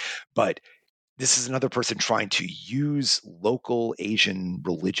sincerity, but this is another person trying to use local Asian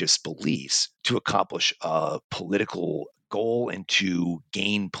religious beliefs to accomplish a political goal and to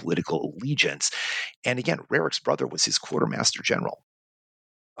gain political allegiance. And again, Roerich's brother was his quartermaster general.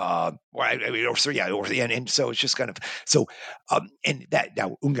 And so it's just kind of so, and that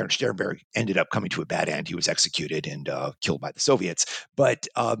now Ungern Sternberg ended up coming to a bad end. He was executed and killed by the Soviets. But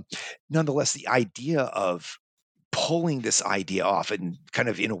nonetheless, the idea of pulling this idea off, and kind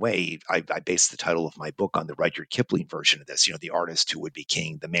of in a way, I based the title of my book on the Rudyard Kipling version of this, the artist who would be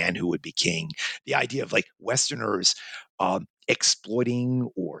king, the man who would be king, the idea of like Westerners exploiting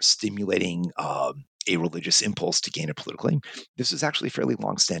or stimulating a religious impulse to gain a political aim. This is actually a fairly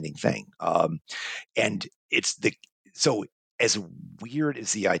long-standing thing. And so as weird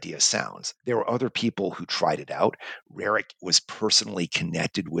as the idea sounds, there were other people who tried it out. Roerich was personally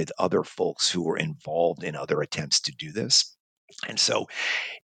connected with other folks who were involved in other attempts to do this. And so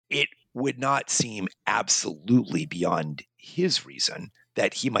it would not seem absolutely beyond his reason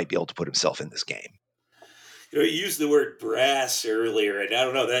that he might be able to put himself in this game. You used the word brass earlier, and I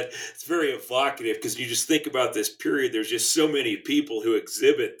don't know, that it's very evocative because you just think about this period. There's just so many people who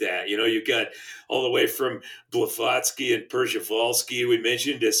exhibit that. You've got all the way from Blavatsky and Przewalski, we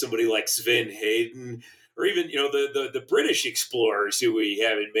mentioned, to somebody like Sven Hayden, or even the British explorers who we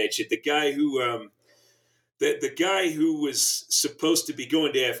haven't mentioned. The guy who was supposed to be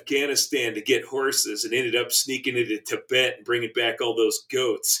going to Afghanistan to get horses and ended up sneaking into Tibet and bringing back all those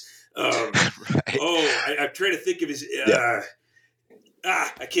goats. Right. I'm trying to think of his. Yeah.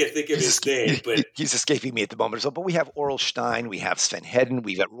 I can't think of his name, but He's escaping me at the moment. So, but we have Oral Stein, we have Sven Hedden,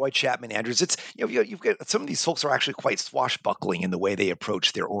 we've got Roy Chapman Andrews. It's you've got some of these folks are actually quite swashbuckling in the way they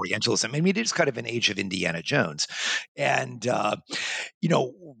approach their Orientalism. I mean, it is kind of an age of Indiana Jones, and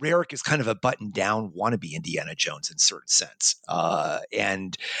Roerich is kind of a button-down wannabe Indiana Jones in a certain sense. Uh,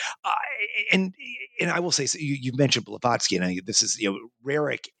 and and I will say, so you mentioned Blavatsky, and this is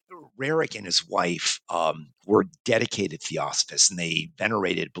Roerich and his wife were dedicated theosophists, and they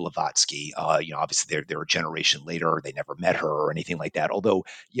venerated Blavatsky. Obviously they're a generation later; they never met her or anything like that. Although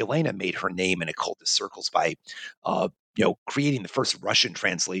Yelena made her name in occultist circles by uh, creating the first Russian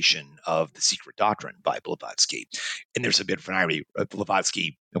translation of The Secret Doctrine by Blavatsky. And there's a bit of an irony.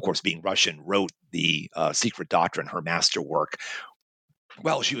 Blavatsky, of course, being Russian, wrote The Secret Doctrine, her masterwork,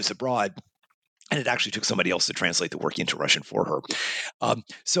 while she was abroad. And it actually took somebody else to translate the work into Russian for her.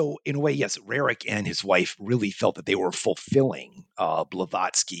 So, in a way, yes, Roerich and his wife really felt that they were fulfilling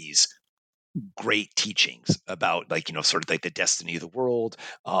Blavatsky's great teachings about, sort of like the destiny of the world,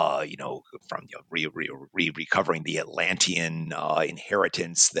 from recovering the Atlantean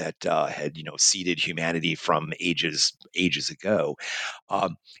inheritance that had seeded humanity from ages ago.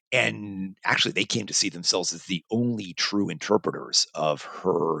 And actually, they came to see themselves as the only true interpreters of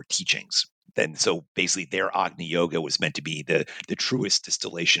her teachings. Then, so basically, their Agni Yoga was meant to be the truest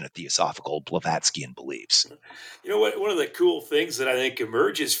distillation of theosophical Blavatskyan beliefs. you know what? One of the cool things that I think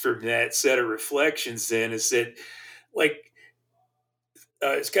emerges from that set of reflections then is that, like,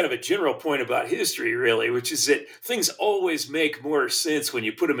 it's kind of a general point about history, really, which is that things always make more sense when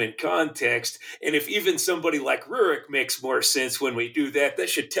you put them in context. And if even somebody like Roerich makes more sense when we do that, that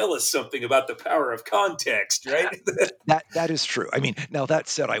should tell us something about the power of context, right? That is true. I mean, now that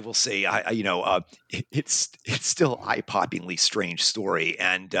said, I will say, it's still eye-poppingly strange story,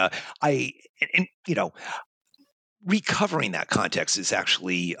 and I and recovering that context is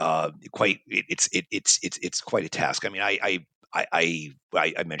actually it's quite a task. I mean,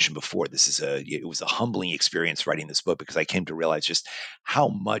 I mentioned before it was a humbling experience writing this book, because I came to realize just how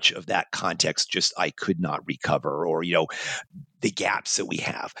much of that context just I could not recover, or the gaps that we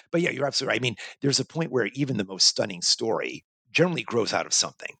have. But yeah, you're absolutely right. I mean, there's a point where even the most stunning story generally grows out of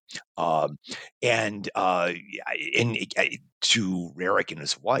something. Um, and to Roerich and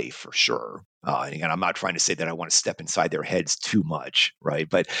his wife, for sure. And again, I'm not trying to say that I want to step inside their heads too much, right?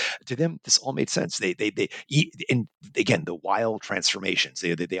 But to them, this all made sense. And again, the wild transformations,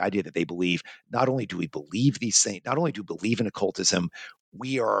 the idea that they believe, not only do we believe these things, not only do we believe in occultism,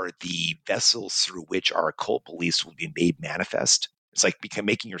 we are the vessels through which our occult beliefs will be made manifest. It's like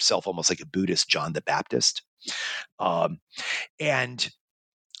making yourself almost like a Buddhist John the Baptist. Um, and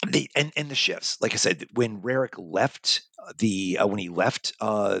the shifts, like I said, when Roerich left the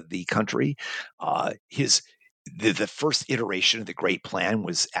country, his the first iteration of the Great Plan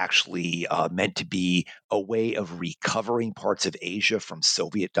was actually meant to be a way of recovering parts of Asia from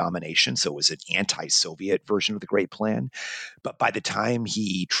Soviet domination. So it was an anti-Soviet version of the Great Plan. But by the time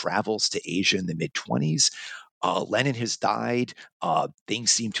he travels to Asia in the mid-20s, Lenin has died.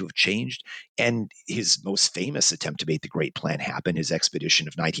 Things seem to have changed. And his most famous attempt to make the Great Plan happen, his expedition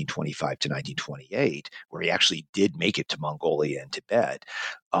of 1925 to 1928, where he actually did make it to Mongolia and Tibet,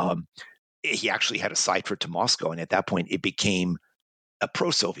 he actually had a side trip to Moscow. And at that point, it became a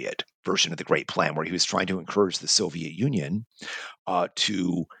pro-Soviet version of the Great Plan, where he was trying to encourage the Soviet Union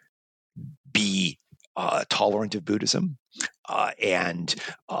to be tolerant of Buddhism, and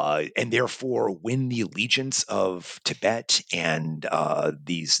therefore win the allegiance of Tibet and the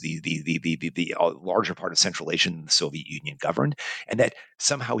larger part of Central Asia the Soviet Union governed, and that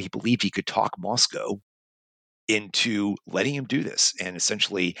somehow he believed he could talk Moscow into letting him do this, and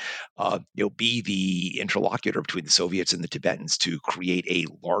essentially be the interlocutor between the Soviets and the Tibetans to create a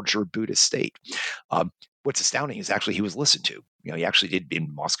larger Buddhist state. What's astounding is actually he was listened to. He actually did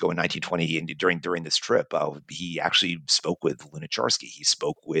in Moscow in 1920, and during this trip, he actually spoke with Lunacharsky. He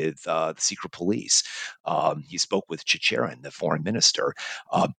spoke with the secret police. He spoke with Chicherin, the foreign minister.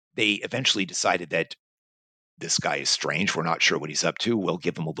 They eventually decided that this guy is strange. We're not sure what he's up to. We'll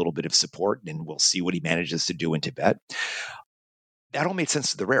give him a little bit of support, and we'll see what he manages to do in Tibet. That all made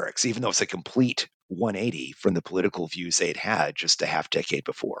sense to the Roerichs, even though it's a complete 180 from the political views they had just a half decade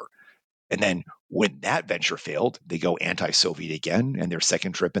before. And then when that venture failed, they go anti-Soviet again, and their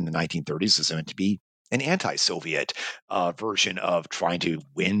second trip in the 1930s is meant to be an anti-Soviet version of trying to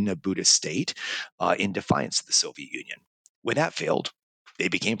win a Buddhist state in defiance of the Soviet Union. When that failed, they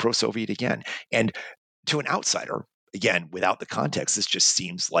became pro-Soviet again. And to an outsider, again, without the context, this just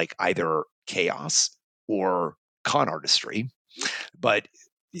seems like either chaos or con artistry. But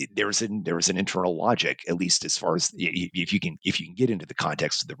there's an internal logic, at least as far as if you can get into the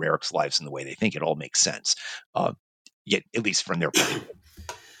context of the Roerich's lives and the way they think, it all makes sense. Yet, at least from their point of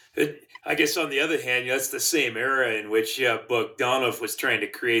view. I guess on the other hand, that's the same era in which Bogdanov was trying to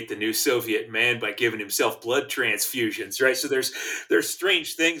create the new Soviet man by giving himself blood transfusions, right? So there's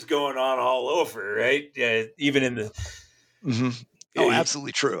strange things going on all over, right? Even in the Mhm. Oh,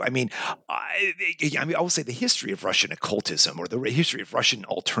 absolutely true. I mean, I will say the history of Russian occultism or the history of Russian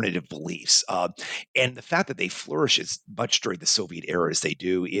alternative beliefs, and the fact that they flourish as much during the Soviet era as they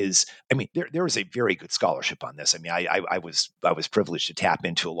do is, I mean, there is a very good scholarship on this. I mean, I was privileged to tap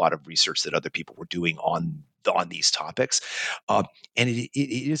into a lot of research that other people were doing on these topics, and it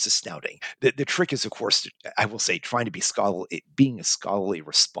is astounding. The trick is, of course, I will say, trying to be being a scholarly,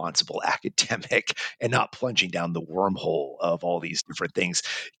 responsible academic and not plunging down the wormhole of all these different things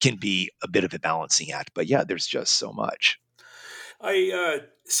can be a bit of a balancing act. But yeah, there's just so much.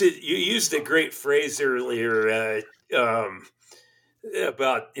 Sid, you used a great phrase earlier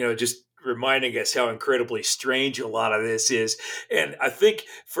about just reminding us how incredibly strange a lot of this is, and I think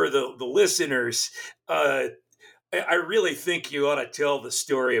for the listeners, I really think you ought to tell the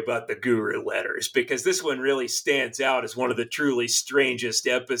story about the Guru letters, because this one really stands out as one of the truly strangest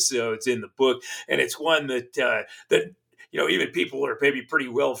episodes in the book, and it's one that even people who are maybe pretty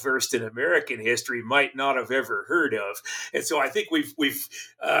well versed in American history might not have ever heard of. And so I think we've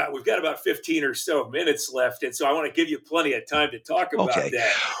got about 15 or so minutes left, and so I want to give you plenty of time to talk about Okay.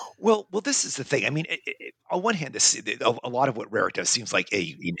 that. Well, this is the thing. I mean, on one hand, a lot of what Roerich does seems like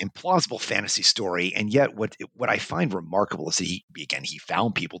an implausible fantasy story, and yet what I find remarkable is that he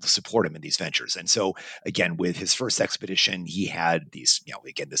found people to support him in these ventures. And so again, with his first expedition, he had these,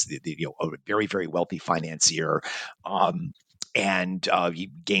 again, a very very wealthy financier. And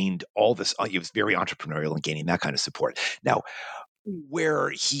he gained all this. He was very entrepreneurial in gaining that kind of support. Now,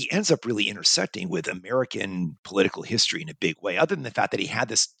 where he ends up really intersecting with American political history in a big way, other than the fact that he had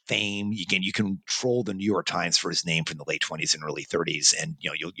this fame. Again, you can troll the New York Times for his name from the late 20s and early 30s, and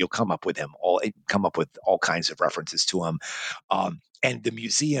you'll come up with all kinds of references to him. And the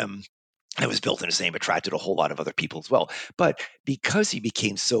museum that was built in his name attracted a whole lot of other people as well. But because he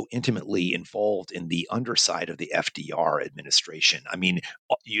became so intimately involved in the underside of the FDR administration, I mean,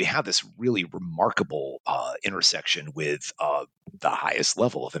 you have this really remarkable intersection with the highest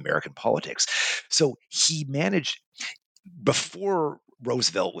level of American politics. So he managed, before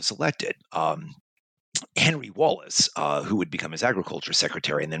Roosevelt was elected, Henry Wallace, who would become his agriculture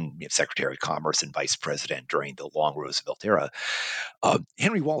secretary and then Secretary of Commerce and vice president during the long Roosevelt era,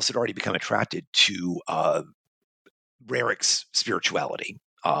 Henry Wallace had already become attracted to Roerich's spirituality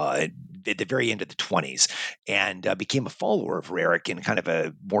at the very end of the 20s, and became a follower of Roerich in kind of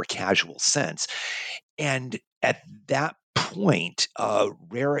a more casual sense. And at that point,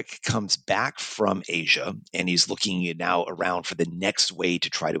 Roerich comes back from Asia, and he's looking now around for the next way to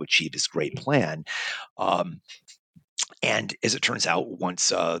try to achieve his great plan. Um, and as it turns out,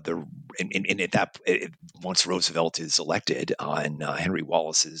 once once Roosevelt is elected and Henry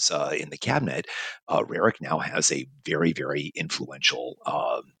Wallace is in the cabinet, Roerich now has a very influential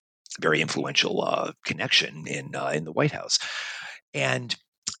connection in the White House. And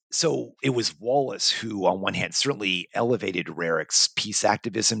so it was Wallace who, on one hand, certainly elevated Roerich's peace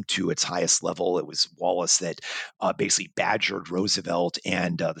activism to its highest level. It was Wallace that basically badgered Roosevelt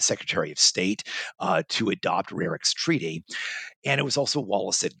and the Secretary of State to adopt Roerich's treaty. And it was also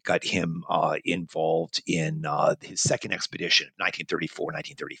Wallace that got him involved in his second expedition, 1934,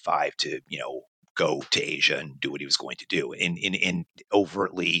 1935, to go to Asia and do what he was going to do. In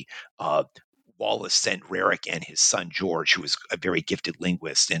overtly, Wallace sent Roerich and his son George, who was a very gifted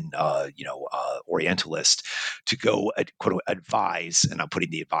linguist and Orientalist, to go quote advise, and I'm putting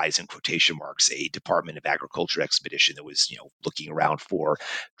the advise in quotation marks, a Department of Agriculture expedition that was looking around for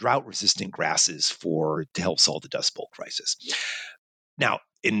drought-resistant grasses to help solve the Dust Bowl crisis. Now,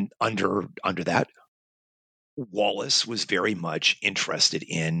 under that, Wallace was very much interested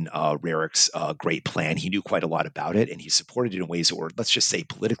in Roerich's great plan. He knew quite a lot about it, and he supported it in ways that were, let's just say,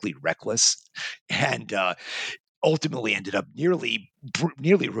 politically reckless, and ultimately ended up nearly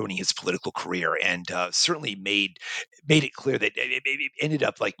ruining his political career, and certainly made it clear that it ended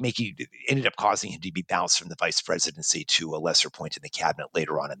up causing him to be bounced from the vice presidency to a lesser point in the cabinet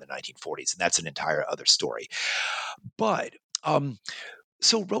later on in the 1940s, and that's an entire other story. But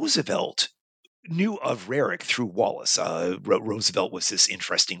so Roosevelt knew of Roerich through Wallace. Roosevelt was this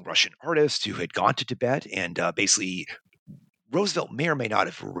interesting Russian artist who had gone to Tibet, and basically Roosevelt may or may not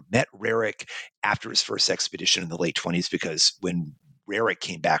have met Roerich after his first expedition in the late 20s, because when Roerich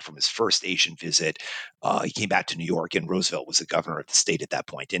came back from his first Asian visit. He came back to New York, and Roosevelt was the governor of the state at that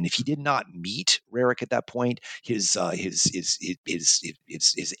point. And if he did not meet Roerich at that point, his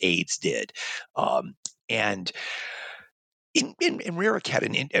aides did. And Roerich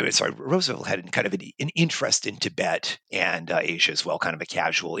had Roosevelt had kind of an interest in Tibet and Asia as well, kind of a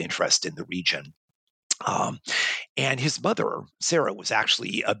casual interest in the region. And his mother, Sarah, was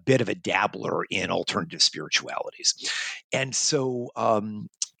actually a bit of a dabbler in alternative spiritualities. And so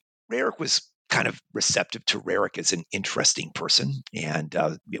Roerich was kind of receptive to Roerich as an interesting person, and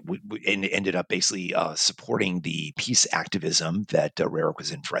ended up basically supporting the peace activism that Roerich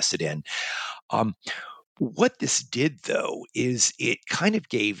was interested in. What this did, though, is it kind of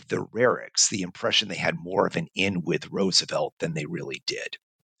gave the Roerichs the impression they had more of an in with Roosevelt than they really did.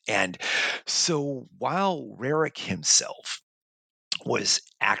 And so while Roerich himself was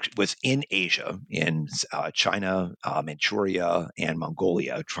in Asia, in China, Manchuria, and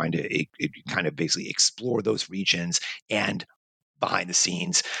Mongolia, trying to kind of basically explore those regions and behind the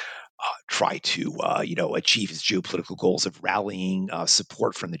scenes try to achieve his geopolitical goals of rallying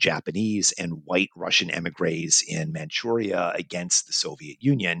support from the Japanese and white Russian emigres in Manchuria against the Soviet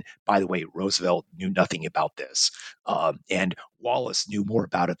Union. By the way, Roosevelt knew nothing about this, and Wallace knew more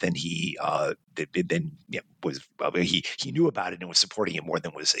about it than he he knew about it and was supporting it more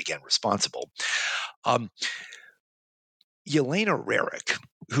than was again responsible. Yelena Roerich,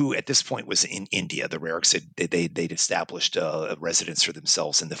 who at this point was in India, the Roerichs they'd established a residence for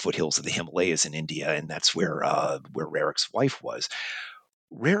themselves in the foothills of the Himalayas in India, and that's where Roerich's wife was.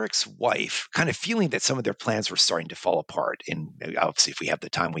 Roerich's wife, kind of feeling that some of their plans were starting to fall apart, and obviously, if we have the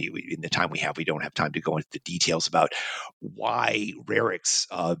time, in the time we have, we don't have time to go into the details about why Roerich's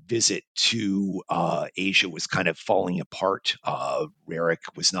visit to Asia was kind of falling apart.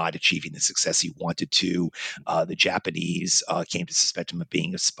 Roerich was not achieving the success he wanted to. The Japanese came to suspect him of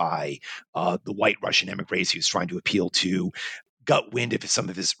being a spy. The white Russian emigres he was trying to appeal to got wind of some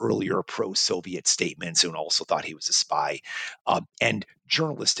of his earlier pro-Soviet statements and also thought he was a spy. And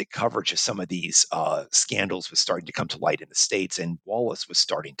journalistic coverage of some of these scandals was starting to come to light in the States, and Wallace was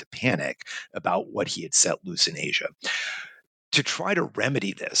starting to panic about what he had set loose in Asia. To try to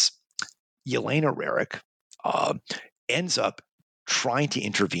remedy this, Yelena Roerich ends up trying to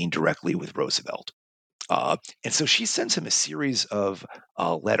intervene directly with Roosevelt. And so she sends him a series of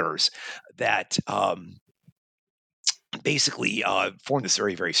letters that basically formed this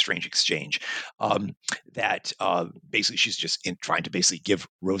very, very strange exchange that basically she's just trying to basically give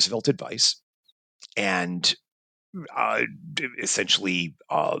Roosevelt advice and essentially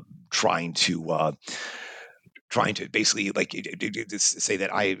trying to basically say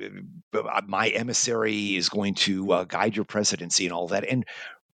that my emissary is going to guide your presidency and all that. And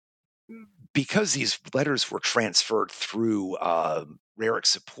because these letters were transferred through Roerich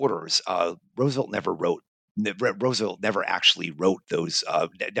supporters, Roosevelt never actually wrote those.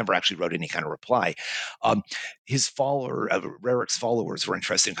 Never actually wrote any kind of reply. Roerich's followers were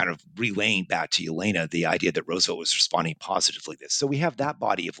interested in kind of relaying back to Yelena the idea that Roosevelt was responding positively to this. So we have that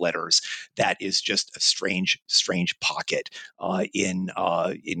body of letters that is just a strange pocket in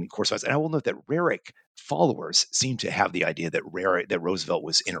correspondence. And I will note that Roerich followers seem to have the idea that Roosevelt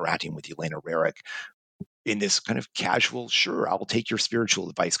was interacting with Yelena Roerich in this kind of casual, sure, I will take your spiritual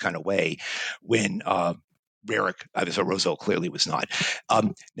advice kind of way, when Roosevelt clearly was not.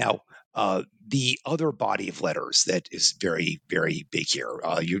 Now, the other body of letters that is very, very big here,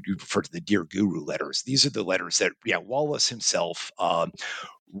 you refer to the Dear Guru letters. These are the letters that, Wallace himself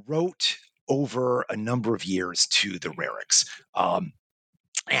wrote over a number of years to the Roerichs.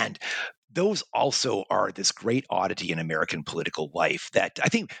 And those also are this great oddity in American political life that I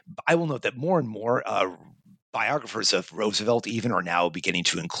think I will note that more and more biographers of Roosevelt even are now beginning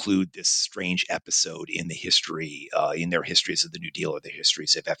to include this strange episode in the history, in their histories of the New Deal or the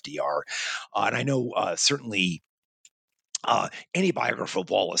histories of FDR. And I know certainly any biographer of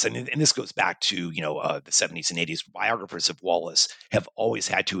Wallace, and this goes back to the 70s and 80s, biographers of Wallace have always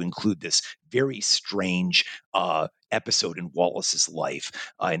had to include this very strange episode in Wallace's life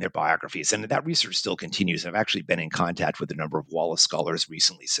in their biographies, and that research still continues. I've actually been in contact with a number of Wallace scholars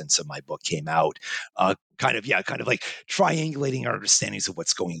recently since my book came out, kind of like triangulating our understandings of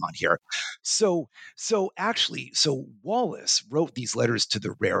what's going on here. So Wallace wrote these letters to the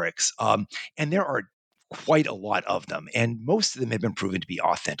Roerichs, and there are quite a lot of them, and most of them have been proven to be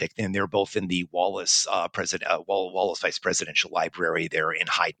authentic. And they're both in the Wallace Wallace Vice Presidential Library. They're in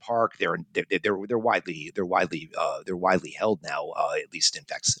Hyde Park. They're widely held now, at least in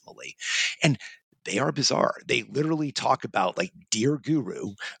facsimile. And They are bizarre. They literally talk about like, dear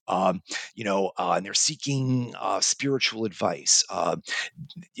guru, and they're seeking spiritual advice.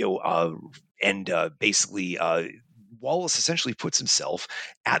 You know, and basically. Wallace essentially puts himself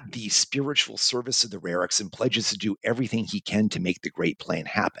at the spiritual service of the Roerichs and pledges to do everything he can to make the great plan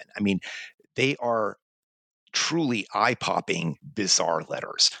happen. I mean, they are truly eye-popping, bizarre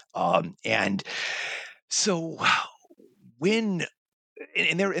letters. And so when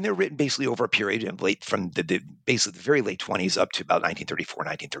and they're written basically over a period of late from basically the very late 20s up to about 1934,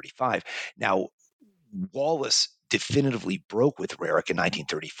 1935. Now, Wallace definitively broke with Roerich in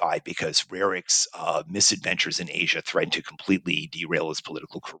 1935 because Roerich's misadventures in Asia threatened to completely derail his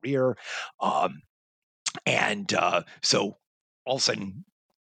political career. And so all of a sudden,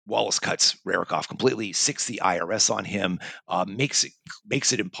 Wallace cuts Roerich off completely, sicks the IRS on him, makes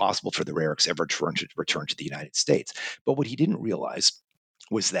it impossible for the Roerichs ever to return to the United States. But what he didn't realize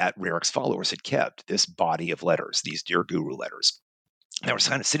was that Roerich's followers had kept this body of letters, these Dear Guru letters. That was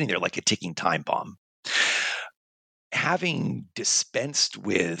kind of sitting there like a ticking time bomb. Having dispensed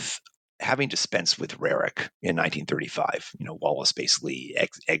with Roerich in 1935, Wallace basically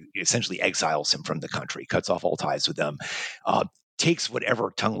essentially exiles him from the country, cuts off all ties with them, takes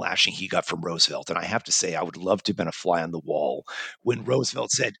whatever tongue lashing he got from Roosevelt. And I have to say, I would love to have been a fly on the wall when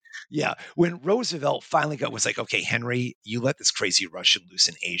Roosevelt said, yeah, when Roosevelt finally was like, okay, Henry, you let this crazy Russian loose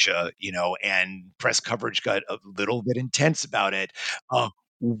in Asia, and press coverage got a little bit intense about it.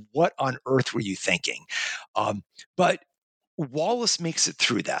 What on earth were you thinking? But Wallace makes it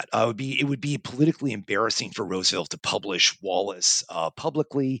through that. It would be politically embarrassing for Roosevelt to publish Wallace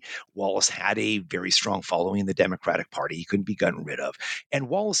publicly. Wallace had a very strong following in the Democratic Party. He couldn't be gotten rid of, and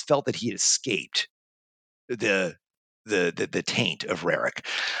Wallace felt that he had escaped the taint of Roerich.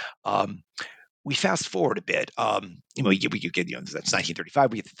 We fast forward a bit. We get that's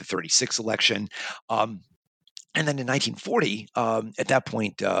 1935. We get the 36 election. And then in 1940, at that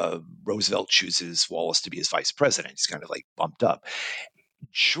point, Roosevelt chooses Wallace to be his vice president. He's kind of like bumped up.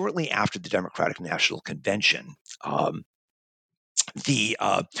 Shortly after the Democratic National Convention, the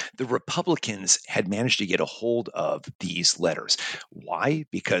Republicans had managed to get a hold of these letters. Why?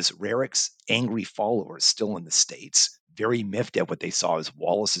 Because Roerich's angry followers, still in the States, very miffed at what they saw as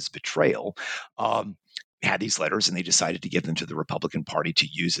Wallace's betrayal, had these letters, and they decided to give them to the Republican Party to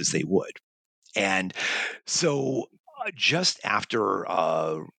use as they would. And so just after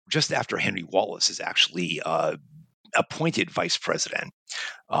Henry Wallace is actually appointed vice president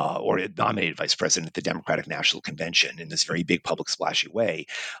or nominated vice president at the Democratic National Convention in this very big public splashy way,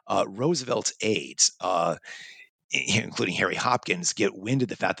 Roosevelt's aides, including Harry Hopkins, get wind of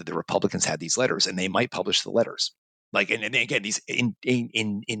the fact that the Republicans had these letters and they might publish the letters. And again, these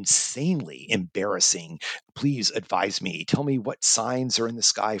insanely embarrassing. Please advise me. Tell me what signs are in the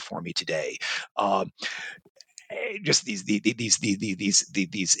sky for me today. Just these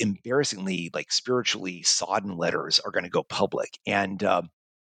embarrassingly spiritually sodden letters are going to go public, and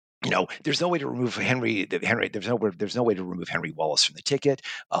there's no way to remove There's no way to remove Henry Wallace from the ticket.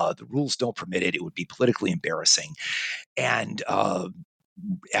 The rules don't permit it. It would be politically embarrassing, and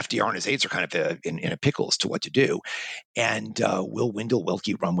FDR and his aides are kind of in a pickle as to what to do. And will Wendell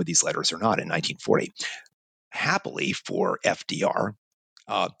Willkie run with these letters or not in 1940? Happily for FDR,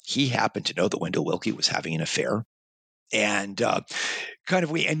 he happened to know that Wendell Willkie was having an affair. And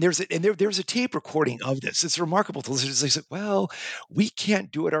there's a tape recording of this. It's remarkable to listen to. They said, well, we can't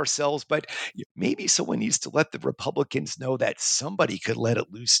do it ourselves, but maybe someone needs to let the Republicans know that somebody could let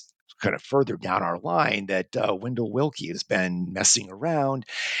it loose kind of further down our line, that Wendell Willkie has been messing around.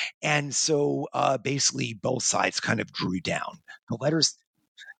 And so basically both sides kind of drew down the letters.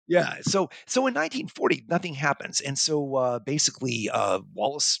 Yeah. So in 1940, nothing happens. And so basically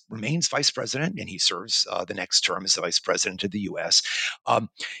Wallace remains vice president, and he serves the next term as the vice president of the U.S.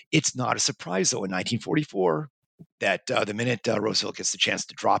 It's not a surprise, though, in 1944 that the minute Roosevelt gets the chance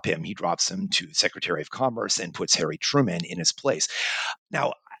to drop him, he drops him to Secretary of Commerce and puts Harry Truman in his place.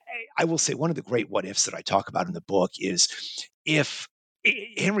 Now, I will say one of the great what ifs that I talk about in the book is if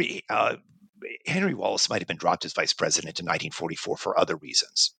Henry Wallace might have been dropped as vice president in 1944 for other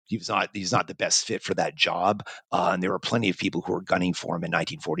reasons. He's not the best fit for that job, and there were plenty of people who were gunning for him in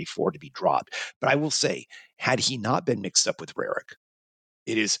 1944 to be dropped. But I will say, had he not been mixed up with Roerich,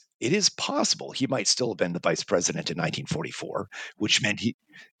 it is possible he might still have been the vice president in 1944, which meant he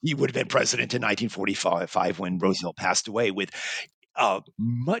would have been president in 1945 when Roosevelt passed away, with a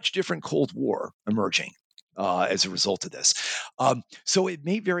much different Cold War emerging as a result of this. So it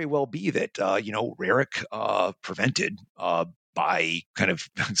may very well be that Roerich prevented by kind of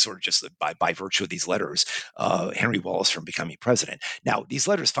sort of just by virtue of these letters, Henry Wallace from becoming president. Now, these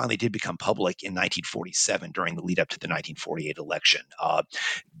letters finally did become public in 1947 during the lead up to the 1948 election.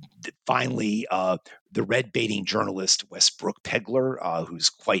 Finally, the red baiting journalist Westbrook Pegler, who's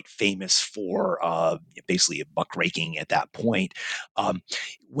quite famous for basically muckraking at that point,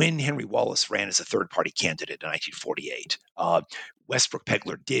 when Henry Wallace ran as a third party candidate in 1948, Westbrook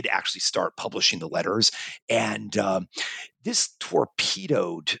Pegler did actually start publishing the letters, and this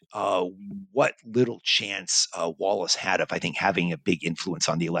torpedoed what little chance Wallace had of, I think, having a big influence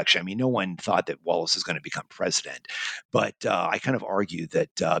on the election. I mean, no one thought that Wallace was going to become president, but I kind of argue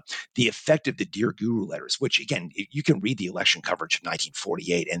that the effect of the Dear Guru letters, which again, you can read the election coverage of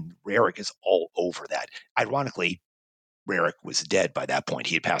 1948, and Roerich is all over that. Ironically, Roerich was dead by that point.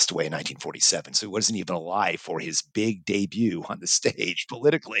 He had passed away in 1947, so he wasn't even alive for his big debut on the stage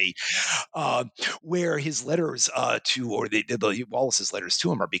politically, uh, where his letters or the Wallace's letters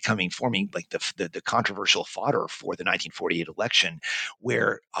to him are forming like the controversial fodder for the 1948 election,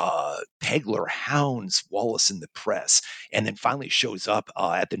 where Pegler hounds Wallace in the press, and then finally shows up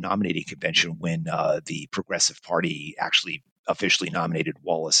at the nominating convention when the Progressive Party actually officially nominated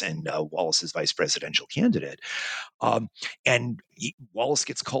Wallace and Wallace as vice presidential candidate. And Wallace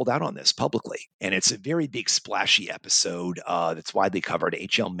gets called out on this publicly. And it's a very big, splashy episode that's widely covered.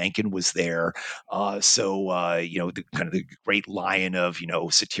 H.L. Mencken was there. The kind of the great lion of,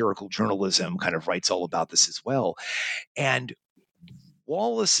 satirical journalism kind of writes all about this as well. And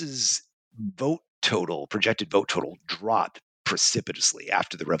Wallace's projected vote total dropped precipitously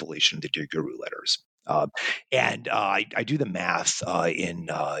after the revelation of the Dear Guru letters. I do the math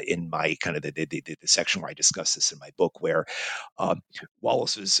in my kind of the section where I discuss this in my book, where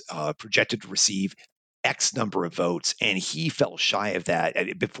Wallace was projected to receive X number of votes, and he fell shy of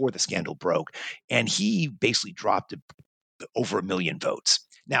that before the scandal broke, and he basically dropped over 1 million votes.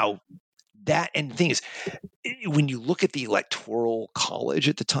 Now, and the thing is, when you look at the electoral college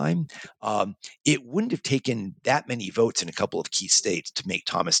at the time, it wouldn't have taken that many votes in a couple of key states to make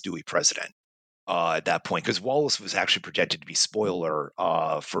Thomas Dewey president. At that point, because Wallace was actually projected to be spoiler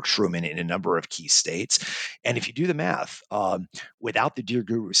for Truman in a number of key states. And if you do the math, without the Dear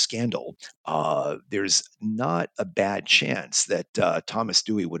Guru scandal, there's not a bad chance that Thomas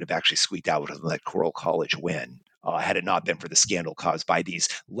Dewey would have actually squeaked out with an electoral college win. Had it not been for the scandal caused by these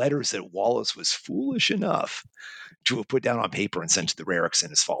letters that Wallace was foolish enough to have put down on paper and sent to the Roerichs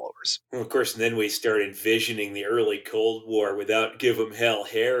and his followers. Well, of course, and then we start envisioning the early Cold War without Give 'em Hell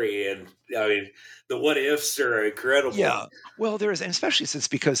Harry. And I mean, the what ifs are incredible. Yeah. Well, and especially since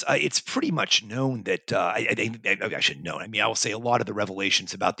because it's pretty much known that I should know. I mean, I will say a lot of the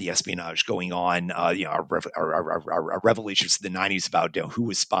revelations about the espionage going on, our revelations in the 90s about who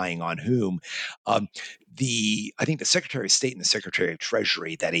was spying on whom. I think the Secretary of State and the Secretary of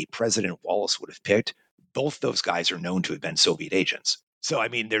Treasury that a President Wallace would have picked, both those guys are known to have been Soviet agents. So I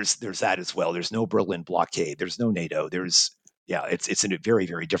mean, there's that as well. There's no Berlin blockade. There's no NATO. It's in a very,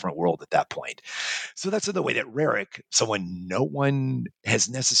 very different world at that point. So that's in the way that Roerich, someone no one has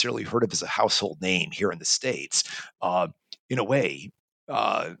necessarily heard of as a household name here in the States, in a way,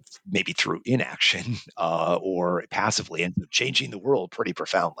 maybe through inaction or passively, ends up changing the world pretty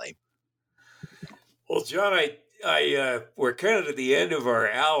profoundly. Well, John, we're kind of at the end of our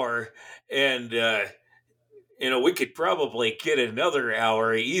hour, and we could probably get another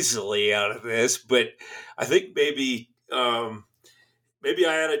hour easily out of this, but I think maybe I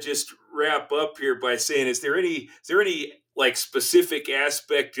ought to just wrap up here by saying, is there any like specific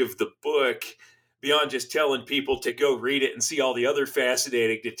aspect of the book beyond just telling people to go read it and see all the other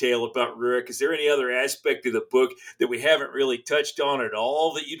fascinating detail about Roerich? Is there any other aspect of the book that we haven't really touched on at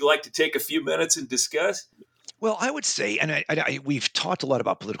all that you'd like to take a few minutes and discuss? Well, I would say, and we've talked a lot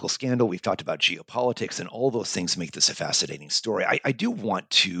about political scandal, we've talked about geopolitics, and all those things make this a fascinating story. I do want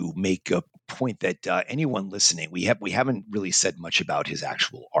to make a point that anyone listening, we haven't really said much about his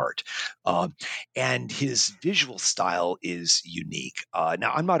actual art, and his visual style is unique.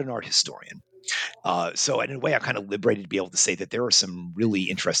 Now, I'm not an art historian. So in a way, I'm kind of liberated to be able to say that there are some really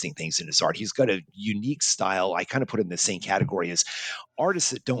interesting things in his art. He's got a unique style. I kind of put it in the same category as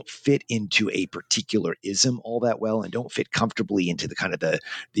artists that don't fit into a particular ism all that well and don't fit comfortably into the kind of the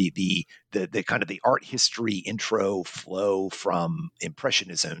kind of the art history intro flow from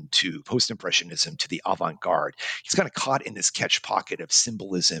Impressionism to post-Impressionism to the avant-garde. He's kind of caught in this catch pocket of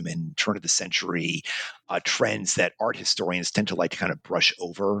symbolism and turn of the century trends that art historians tend to like to kind of brush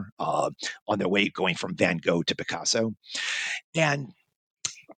over on their way going from Van Gogh to Picasso. And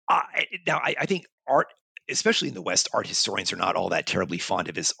now I think art especially in the West, art historians are not all that terribly fond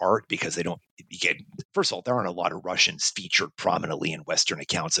of his art because they don't get, first of all, there aren't a lot of Russians featured prominently in Western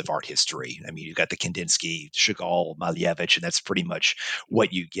accounts of art history. I mean, you've got the Kandinsky, Chagall, Malevich, and that's pretty much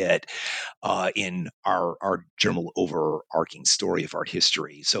what you get in our general overarching story of art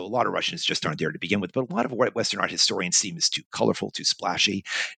history. So a lot of Russians just aren't there to begin with, but a lot of what Western art historians seem is too colorful, too splashy.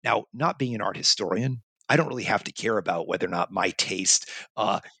 Now, not being an art historian, I don't really have to care about whether or not my taste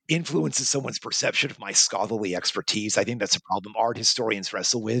influences someone's perception of my scholarly expertise. I think that's a problem art historians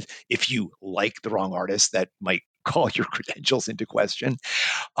wrestle with. If you like the wrong artist, that might call your credentials into question.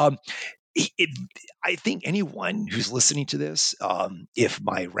 Um, it, I think anyone who's listening to this, if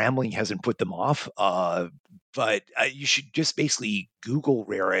my rambling hasn't put them off, but you should just basically Google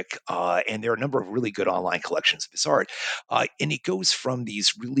Roerich, and there are a number of really good online collections of his art. And it goes from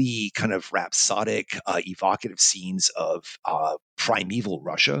these really kind of rhapsodic, evocative scenes of primeval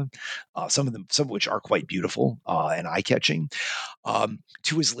Russia, some of which are quite beautiful and eye catching,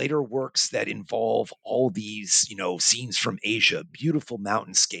 to his later works that involve all these, scenes from Asia, beautiful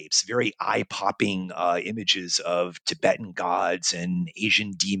mountainscapes, very eye-popping images of Tibetan gods and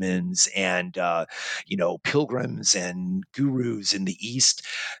Asian demons, and pilgrims and gurus in the East.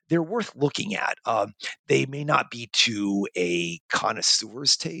 They're worth looking at. They may not be to a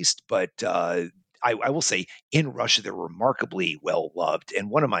connoisseur's taste, but I will say in Russia, they're remarkably well loved. And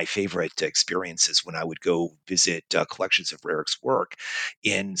one of my favorite experiences when I would go visit collections of Roerich's work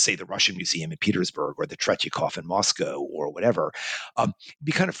in, say, the Russian Museum in Petersburg or the Tretyakov in Moscow or whatever, it'd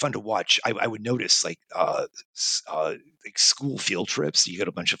be kind of fun to watch. I would notice like school field trips. You get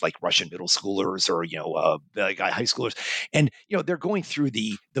a bunch of like Russian middle schoolers or like high schoolers, and they're going through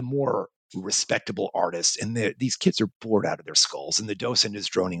the more respectable artists, and these kids are bored out of their skulls, and the docent is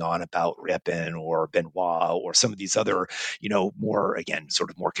droning on about Repin or Benoit or some of these other, more, again, sort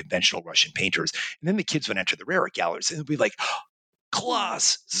of more conventional Russian painters. And then the kids would enter the Roerich galleries and it'd be like,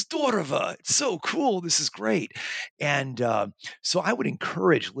 Class, Zdorova, it's so cool, this is great. And so I would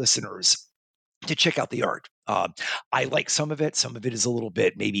encourage listeners to check out the art. I like some of it. Some of it is a little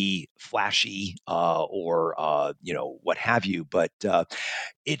bit maybe flashy or what have you. But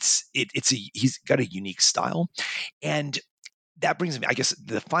he's got a unique style, and that brings me. I guess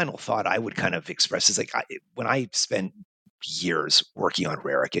the final thought I would kind of express is like when I spent years working on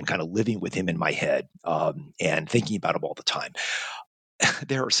Roerich and kind of living with him in my head and thinking about him all the time.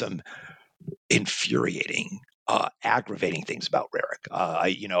 There are some infuriating, aggravating things about Roerich.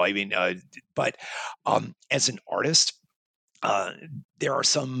 But as an artist, there are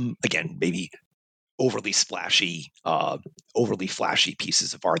some, again, maybe overly splashy, overly flashy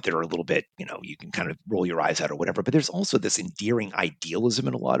pieces of art that are a little bit, you can kind of roll your eyes at or whatever. But there's also this endearing idealism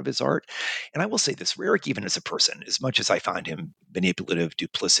in a lot of his art. And I will say this, Roerich, even as a person, as much as I find him manipulative,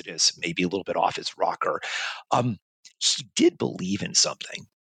 duplicitous, maybe a little bit off his rocker, he did believe in something.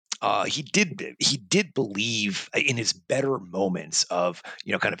 He did believe in his better moments of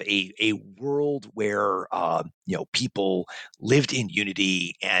kind of a world where people lived in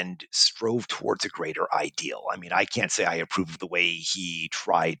unity and strove towards a greater ideal. I mean, I can't say I approve of the way he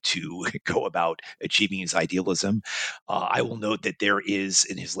tried to go about achieving his idealism. I will note that there is,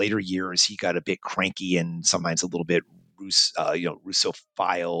 in his later years, he got a bit cranky and sometimes a little bit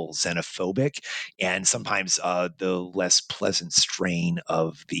Russophile, xenophobic, and sometimes the less pleasant strain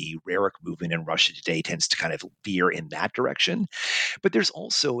of the Roerich movement in Russia today tends to kind of veer in that direction. But there's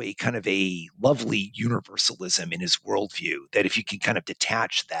also a kind of a lovely universalism in his worldview that if you can kind of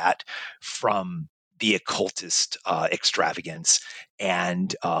detach that from the occultist extravagance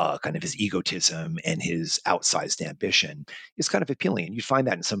and kind of his egotism and his outsized ambition is kind of appealing. And you find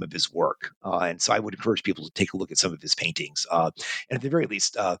that in some of his work. And so I would encourage people to take a look at some of his paintings. And at the very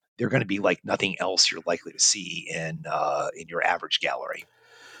least, they're going to be like nothing else you're likely to see in your average gallery.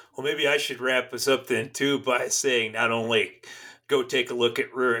 Well, maybe I should wrap us up then too by saying not only go take a look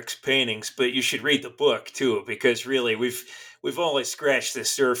at Roerich's paintings, but you should read the book too, because really we've only scratched the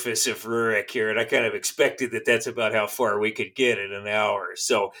surface of Roerich here, and I kind of expected that that's about how far we could get in an hour.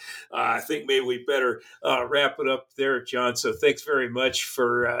 So I think maybe we better wrap it up there, John. So thanks very much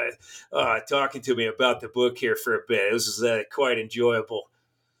for talking to me about the book here for a bit. This is quite enjoyable.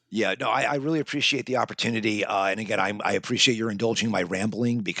 Yeah, no, I really appreciate the opportunity, and again, I appreciate your indulging my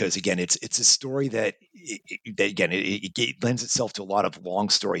rambling because again, it's a story that lends itself to a lot of long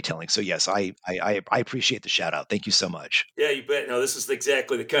storytelling. So yes, I appreciate the shout out. Thank you so much. Yeah, you bet. No, this is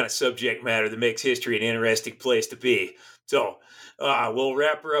exactly the kind of subject matter that makes history an interesting place to be. So we'll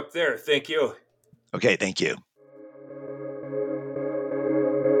wrap her up there. Thank you. Okay, thank you.